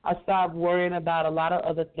out. I stopped worrying about a lot of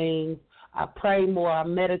other things. I pray more. I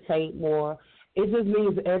meditate more. It just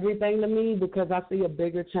means everything to me because I see a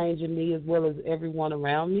bigger change in me as well as everyone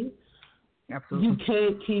around me. Absolutely. You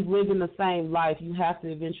can't keep living the same life. You have to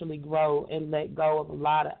eventually grow and let go of a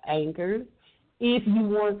lot of anchors if you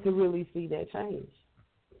want to really see that change.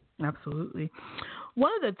 Absolutely.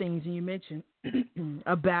 One of the things you mentioned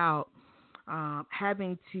about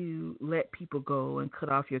having to let people go and cut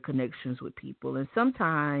off your connections with people, and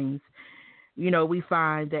sometimes, we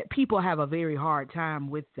find that people have a very hard time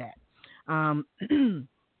with that. And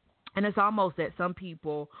it's almost that some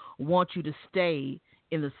people want you to stay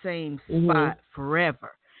in the same spot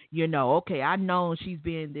forever. Okay, I know she's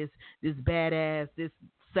been this badass, this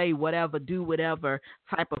say whatever, do whatever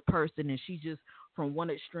type of person, and she's just from one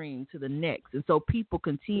extreme to the next. And so people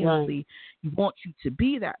continuously want you to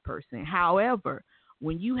be that person. However,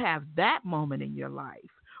 when you have that moment in your life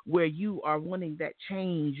where you are wanting that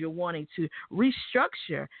change, you're wanting to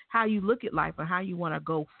restructure how you look at life and how you want to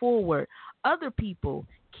go forward, other people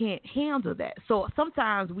can't handle that. So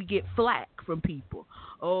sometimes we get flack from people.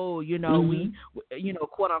 Oh, we,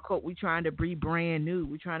 quote unquote, we trying to be brand new.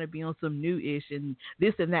 We're trying to be on some new-ish and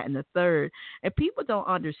this and that and the third. And people don't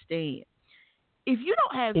understand. If you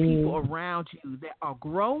don't have people around you that are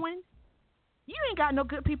growing, you ain't got no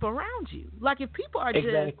good people around you. Like if people are just,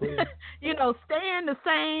 staying the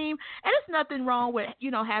same, and it's nothing wrong with,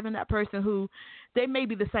 having that person who they may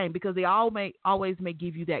be the same because they always may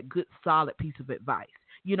give you that good, solid piece of advice.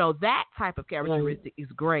 That type of characteristic is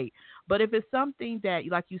great. But if it's something that,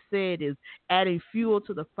 like you said, is adding fuel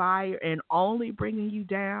to the fire and only bringing you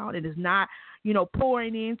down and is not,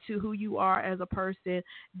 pouring into who you are as a person,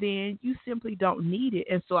 then you simply don't need it.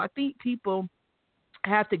 And so I think people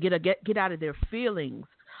have to get out of their feelings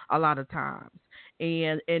a lot of times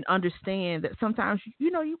and understand that sometimes,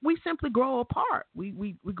 we simply grow apart.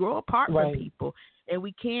 We grow apart from people, and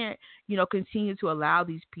we can't, continue to allow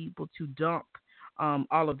these people to dump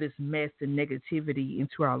all of this mess and negativity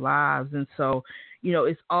into our lives. And so,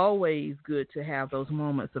 it's always good to have those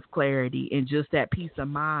moments of clarity and just that peace of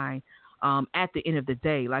mind at the end of the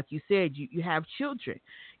day. Like you said, you have children,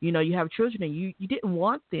 you have children, and you didn't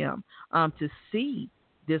want them to see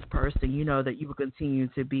this person, that you would continue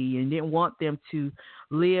to be, and didn't want them to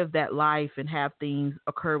live that life and have things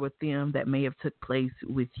occur with them that may have took place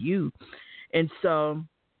with you. And so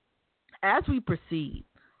as we proceed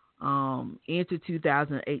into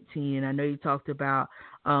 2018, I know you talked about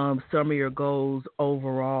some of your goals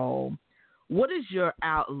overall. What is your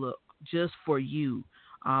outlook just for you,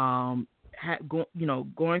 going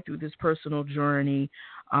through this personal journey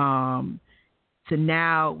to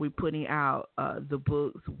now we're putting out the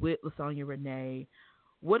books with Laconia Renee?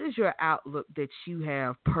 What is your outlook that you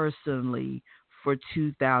have personally for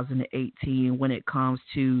 2018 when it comes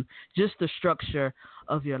to just the structure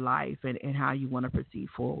of your life and how you want to proceed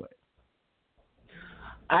forward?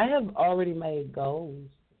 I have already made goals.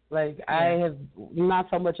 I have not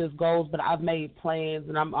so much as goals, but I've made plans,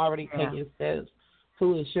 and I'm already taking steps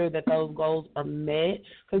to ensure that those goals are met.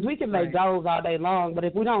 Because we can make goals all day long, but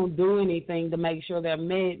if we don't do anything to make sure they're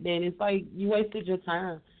met, then it's like you wasted your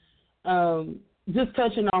time. Just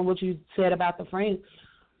touching on what you said about the friends,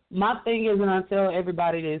 my thing is, and I tell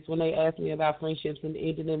everybody this when they ask me about friendships and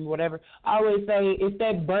ending them, whatever, I always say, if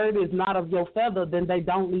that bird is not of your feather, then they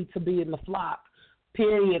don't need to be in the flock,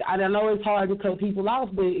 period. I know it's hard to cut people off,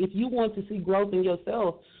 but if you want to see growth in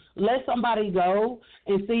yourself, let somebody go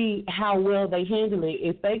and see how well they handle it.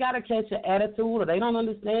 If they got to catch an attitude or they don't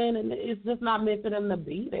understand, and it's just not meant for them to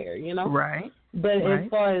be there, Right. But as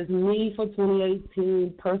far as me for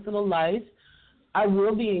 2018 personal life, I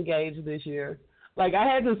will be engaged this year. I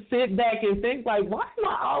had to sit back and think, why am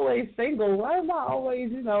I always single? Why am I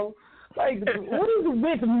always, what is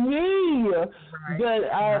with me? Right. But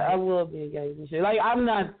I will be engaged this year. I'm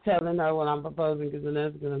not telling her when I'm proposing because then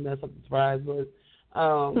that's going to mess up the surprise. But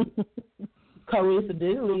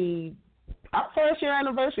coincidentally, our first year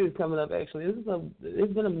anniversary is coming up, actually.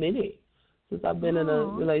 It's been a minute since I've been in a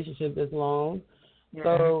relationship this long. Yeah.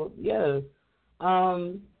 So,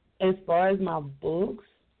 as far as my books,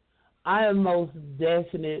 I am most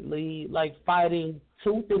definitely fighting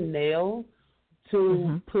tooth and nail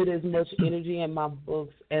to put as much energy in my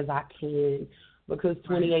books as I can, because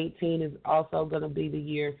 2018 is also going to be the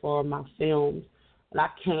year for my films, and I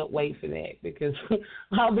can't wait for that because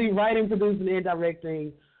I'll be writing, producing, and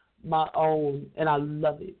directing my own, and I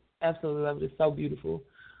love it. Absolutely love it. It's so beautiful.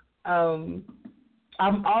 I'm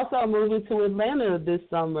also moving to Atlanta this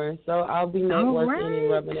summer, so I'll be networking and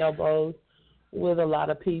rubbing elbows with a lot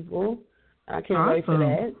of people. I can't wait for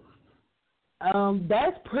that.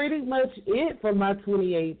 That's pretty much it for my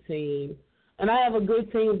 2018. And I have a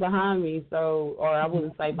good team behind me, or I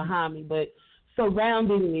wouldn't say behind me, but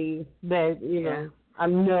surrounding me that, I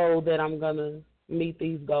know that I'm going to meet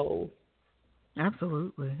these goals.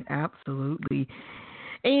 Absolutely. Absolutely.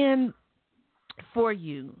 And for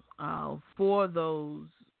you, for those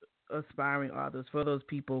aspiring authors, for those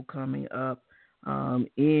people coming up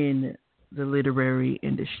in the literary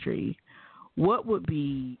industry, what would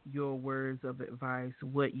be your words of advice,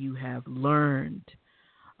 what you have learned,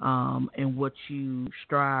 and what you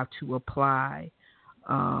strive to apply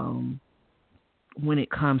when it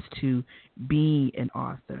comes to being an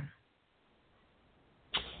author?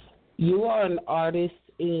 You are an artist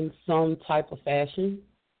in some type of fashion.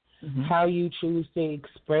 Mm-hmm. How you choose to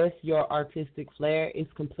express your artistic flair is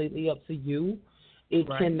completely up to you. It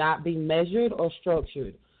cannot be measured or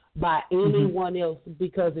structured by anyone else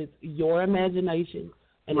because it's your imagination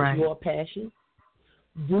and it's your passion.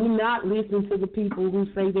 Do not listen to the people who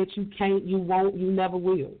say that you can't, you won't, you never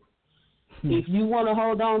will. If you want to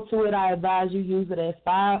hold on to it, I advise you use it as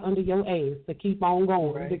fire under your ass to keep on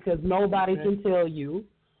going because nobody can tell you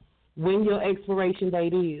when your expiration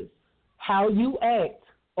date is. How you act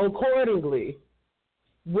accordingly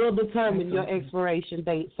will determine your expiration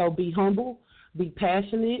date. So be humble, be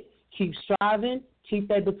passionate, keep striving, keep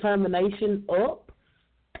that determination up,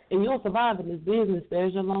 and you'll survive in this business.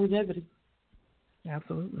 There's your longevity.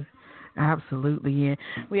 Absolutely. Absolutely. And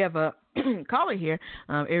we have a caller here,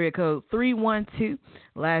 area code 312,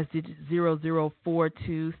 last digit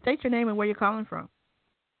 0042. State your name and where you're calling from.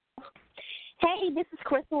 Hey, this is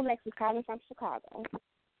Crystal Alexis calling from Chicago.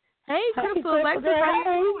 Hey, Crystal Alexis, how you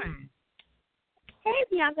doing? Hey,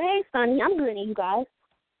 Bianca. Hey, Sonny. I'm good, and you guys?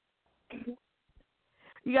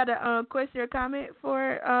 You got a question or comment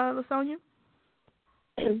for LaSonia?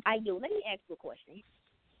 I do. Let me ask you a question.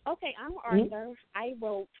 Okay, I'm an author. I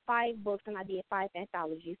wrote 5 books and I did 5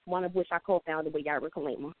 anthologies, one of which I co-founded with Yara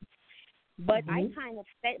Kalema. But I kind of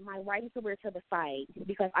set my writing career to the side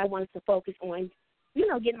because I wanted to focus on,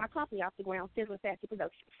 getting my company off the ground, Sizzle Sassy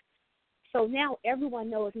Productions. So now everyone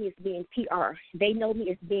knows me as being PR. They know me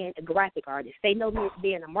as being a graphic artist. They know me as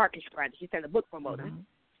being a marketing strategist and a book promoter.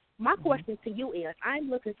 My question to you is, I'm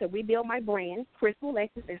looking to rebuild my brand, Crystal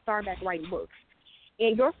Alexis, and start back writing books.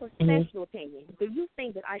 In your professional opinion, do you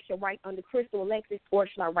think that I should write under Crystal Alexis or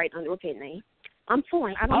should I write under a pen name? I'm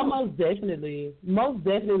torn. I don't know. Most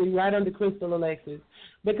definitely write under Crystal Alexis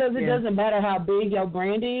because it doesn't matter how big your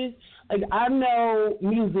brand is. Like I know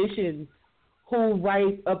musicians who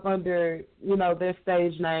write up under, their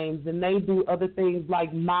stage names and they do other things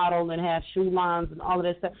like model and have shoe lines and all of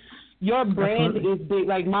that stuff. Your brand is big.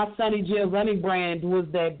 Like my Sonny Giovanni brand was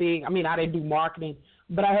that big. I mean, I didn't do marketing.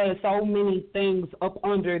 But I had so many things up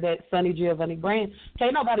under that Sonny Giovanni brand.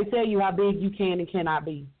 Can't nobody tell you how big you can and cannot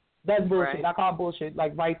be. That's bullshit. I call bullshit,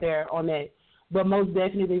 like right there on that. But most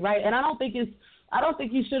definitely right. And I don't think you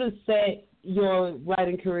should have set your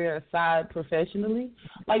writing career aside professionally.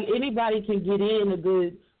 Like anybody can get in a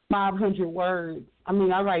good 500 words. I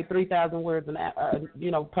mean, I write 3,000 words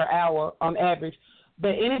per hour on average.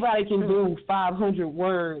 But anybody can do 500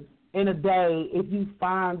 words in a day if you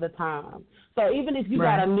find the time. So even if you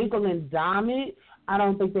got a nickel and dime it, I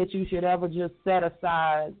don't think that you should ever just set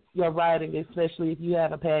aside your writing, especially if you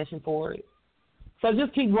have a passion for it. So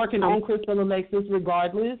just keep working on Crystal Alexis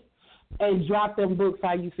regardless and drop them books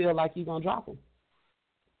how you feel like you're going to drop them.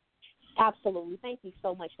 Absolutely. Thank you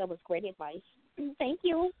so much. That was great advice. Thank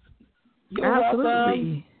you. You're welcome.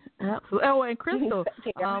 Absolutely. Oh, and Crystal,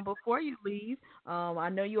 before you leave, I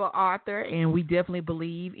know you're an author, and we definitely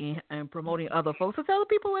believe in promoting other folks. So tell the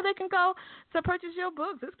people where they can go to purchase your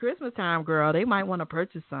books. It's Christmas time, girl. They might want to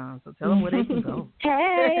purchase some, so tell them where they can go.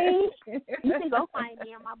 Hey, you can go find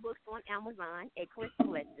me and my books on Amazon at Crystal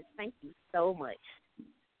Alexis. Thank you so much.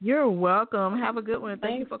 You're welcome. Have a good one.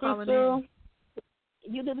 Thank you for calling in.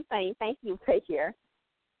 You do the same. Thank you. Take care.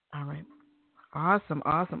 All right. Awesome.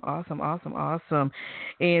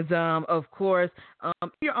 And, of course,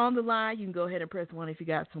 if you're on the line, you can go ahead and press 1 if you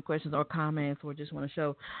got some questions or comments or just want to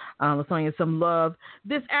show LaSonia some love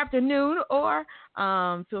this afternoon, or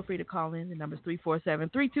feel free to call in. The number is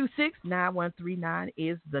 347-326-9139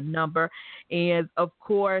 is the number. And, of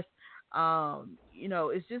course,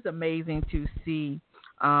 it's just amazing to see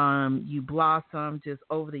you blossom just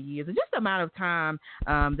over the years and just the amount of time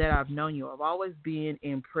that I've known you. I've always been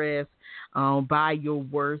impressed by your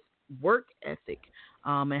work ethic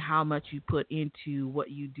and how much you put into what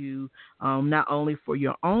you do, not only for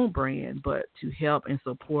your own brand, but to help and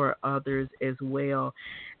support others as well.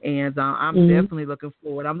 And I'm definitely looking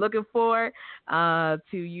forward. I'm looking forward to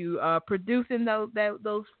you producing those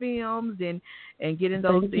films and getting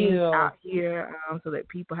those things out here so that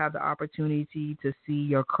people have the opportunity to see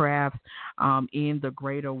your craft in the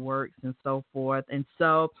greater works and so forth. And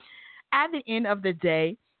so at the end of the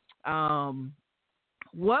day,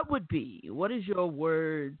 what is your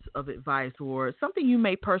words of advice or something you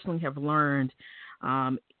may personally have learned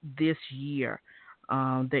this year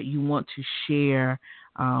that you want to share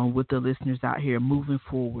with the listeners out here moving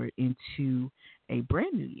forward into a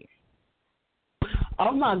brand new year?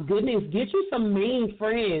 Oh my goodness, get you some mean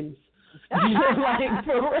friends. Like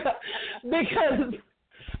for real. Because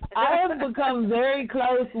I have become very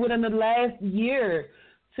close within the last year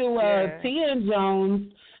to Tia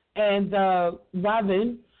Jones and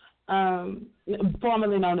Robin.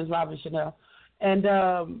 formerly known as Robin Chanel. And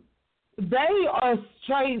they are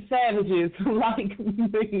straight savages like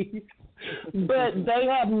me, but they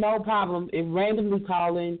have no problem in randomly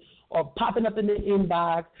calling or popping up in the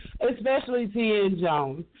inbox, especially T.N.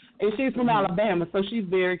 Jones. And she's from Alabama, so she's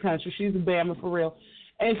very country. She's a Bama for real.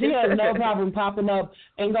 And she has no problem popping up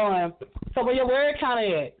and going, so where your word count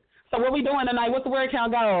at? So what we doing tonight? What's the word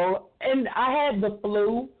count go? And I had the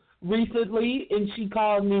flu recently, and she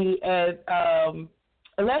called me at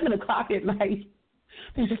 11 o'clock at night.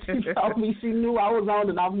 She told me she knew I was on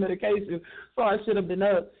and off medication, so I should have been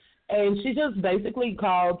up. And she just basically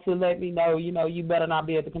called to let me know, you better not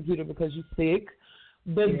be at the computer because you're sick.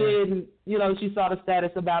 But then, she saw the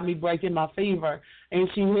status about me breaking my fever, and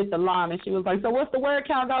she hit the line, and she was like, so what's the word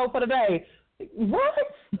count go for today? What?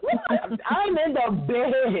 I'm in the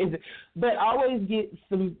bed. But always get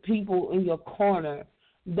some people in your corner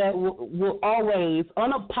that will always,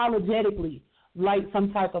 unapologetically, light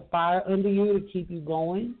some type of fire under you to keep you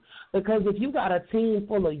going. Because if you got a team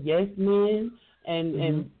full of yes men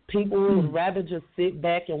and people who would rather just sit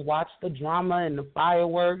back and watch the drama and the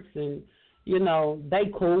fireworks and, they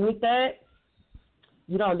cool with that,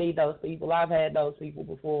 you don't need those people. I've had those people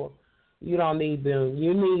before. You don't need them.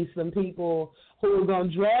 You need some people who are going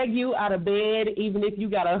to drag you out of bed even if you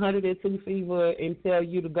got 102 fever and tell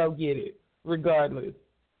you to go get it, regardless.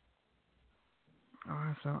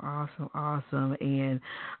 Awesome. And,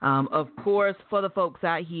 of course, for the folks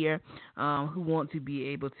out here who want to be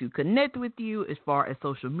able to connect with you as far as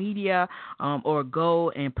social media or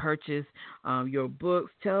go and purchase your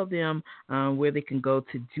books, tell them where they can go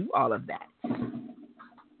to do all of that.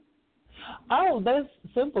 Oh, that's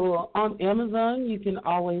simple. On Amazon, you can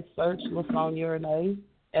always search Laconia Renee,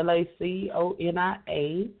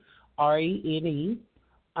 LaConiaRene.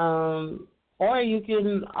 Or you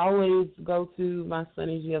can always go to my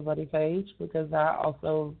Sunny Giovanni page because I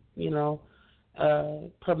also,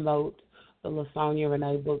 promote the Laconia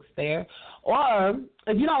Renee books there. Or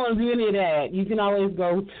if you don't want to do any of that, you can always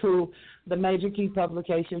go to the Major Key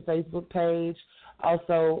Publication Facebook page,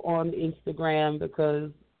 also on Instagram,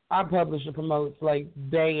 because our publisher promotes like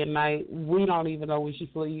day and night. We don't even know when she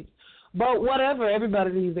sleeps. But whatever,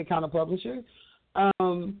 everybody needs that kind of publisher.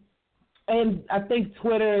 And I think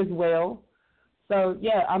Twitter as well. So,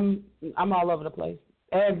 yeah, I'm all over the place.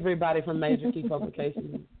 Everybody from Major Key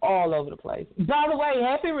Publications is all over the place. By the way,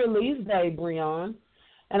 happy release day, Breon.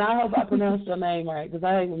 And I hope I pronounced your name right because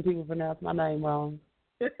I hate when people pronounce my name wrong.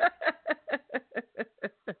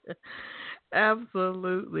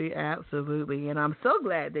 Absolutely. And I'm so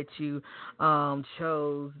glad that you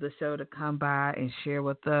chose the show to come by and share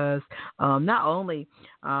with us not only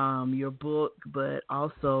your book, but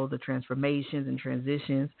also the transformations and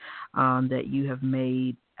transitions that you have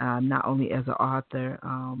made, not only as an author,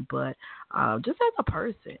 but just as a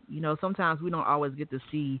person. Sometimes we don't always get to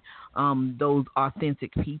see those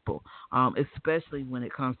authentic people, especially when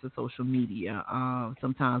it comes to social media.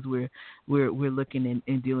 Sometimes we're looking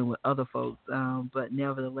and dealing with other folks, but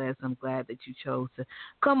nevertheless, I'm glad that you chose to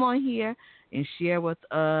come on here and share with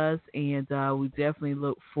us, and we definitely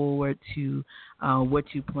look forward to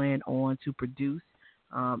what you plan on to produce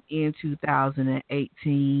in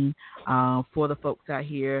 2018 for the folks out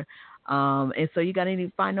here. And so you got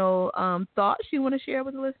any final thoughts you want to share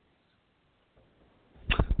with the listeners?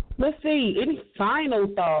 Let's see. Any final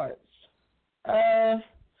thoughts?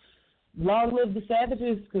 Long live the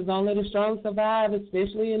savages, because only the strong survive,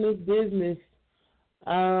 especially in this business.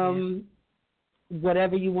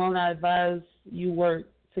 Whatever you want, I advise you work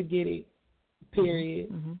to get it,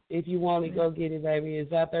 period. If you want it, go get it, baby.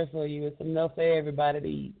 It's out there for you. It's enough for everybody to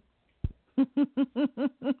eat.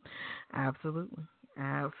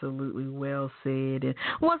 Absolutely well said. And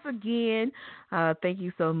once again, thank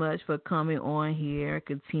you so much for coming on here.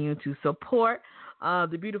 Continue to support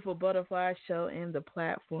the Beautiful Butterfly Show and the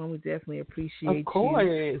platform. We definitely appreciate you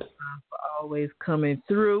for always coming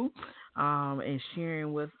through and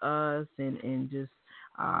sharing with us and just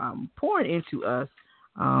pouring into us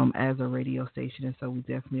as a radio station. And so we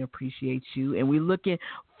definitely appreciate you. And we're looking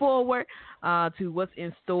forward to what's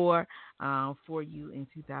in store for you in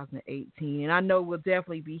 2018. And I know we'll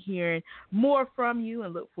definitely be hearing more from you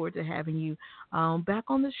and look forward to having you back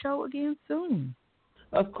on the show again soon.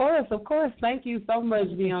 Of course. Thank you so much,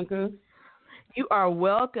 Bianca. You are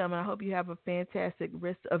welcome. I hope you have a fantastic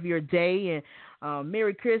rest of your day and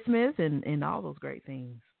Merry Christmas and all those great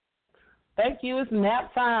things. Thank you. It's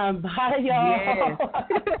nap time. Bye, y'all.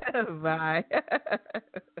 Yes. Bye.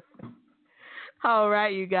 All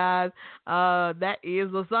right, you guys. That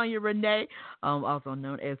is Laconia Renee, also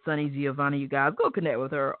known as Sunny Giovanni. You guys go connect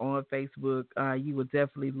with her on Facebook. You will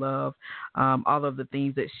definitely love all of the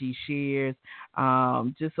things that she shares,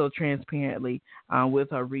 just so transparently with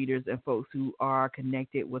her readers and folks who are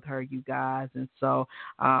connected with her, you guys. And so,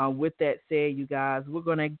 with that said, you guys, we're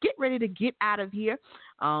gonna get ready to get out of here.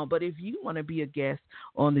 But if you want to be a guest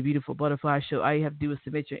on the Beautiful Butterfly Show, all you have to do is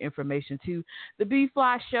submit your information to the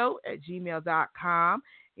B.Fly Show at gmail.com.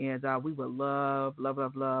 And we would love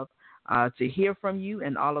to hear from you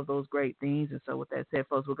and all of those great things. And so with that said,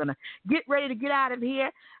 folks, we're going to get ready to get out of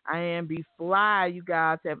here. I am B.Fly. You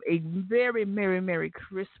guys have a very Merry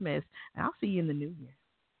Christmas. And I'll see you in the new year.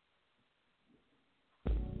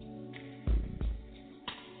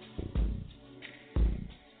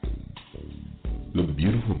 The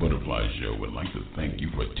Beautiful Butterfly Show would like to thank you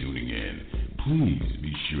for tuning in. Please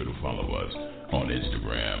be sure to follow us on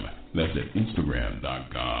Instagram. That's at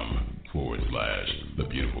Instagram.com/The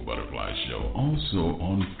Beautiful Butterfly Show. Also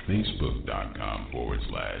on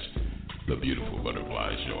Facebook.com/The Beautiful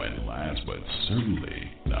Butterfly Show. And last but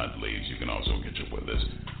certainly not least, you can also catch up with us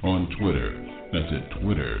on Twitter. That's at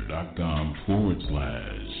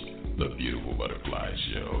Twitter.com/The Beautiful Butterfly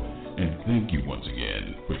Show. And thank you once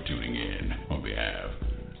again for tuning in on behalf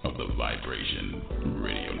of the Vibration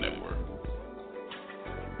Radio Network.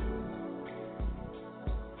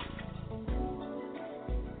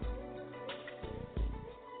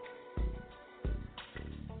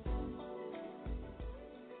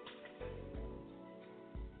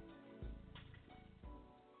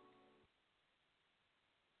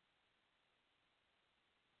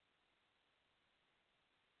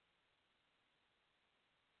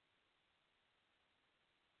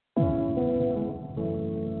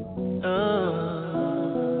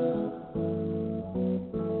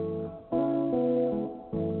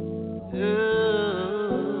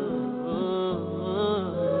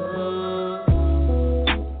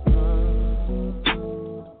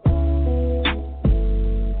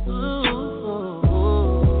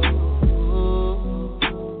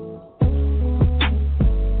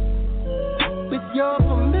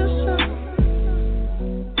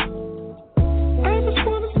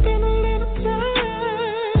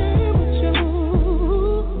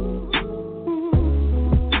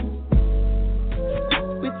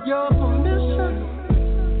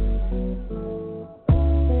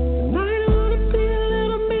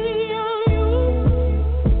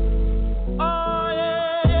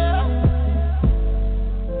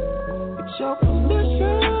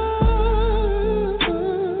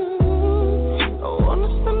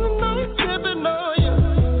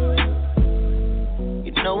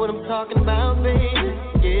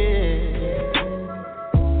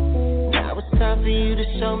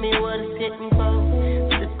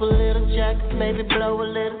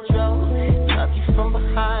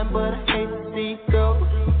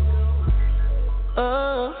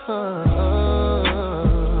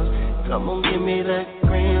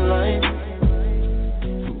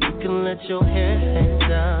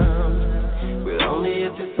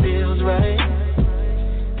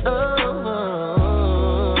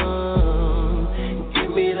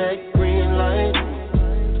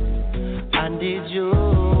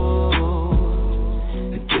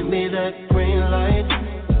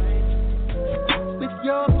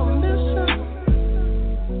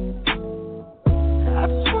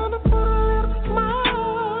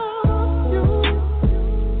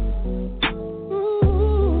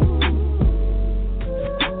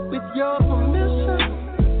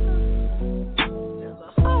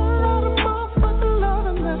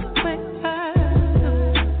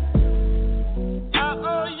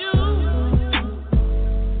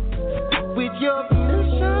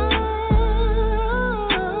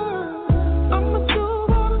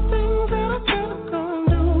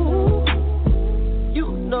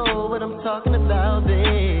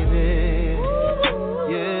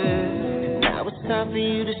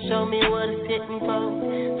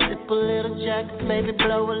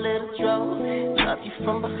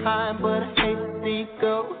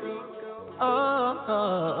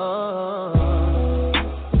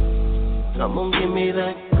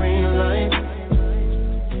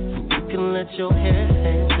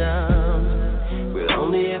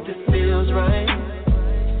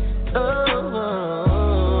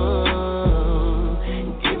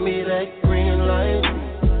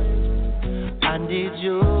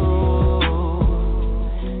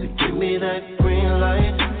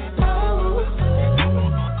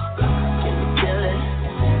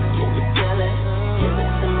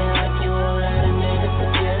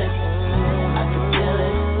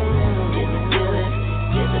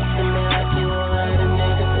 Give it to me like you want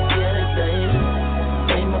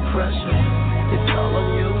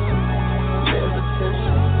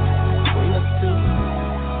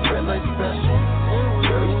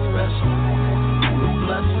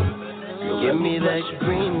Give me that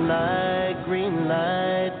green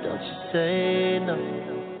light, don't you say no.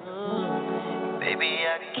 Baby,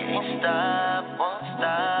 I can't stop, won't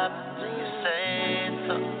stop till you say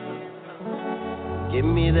so. Give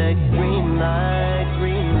me that green light,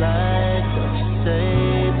 don't you say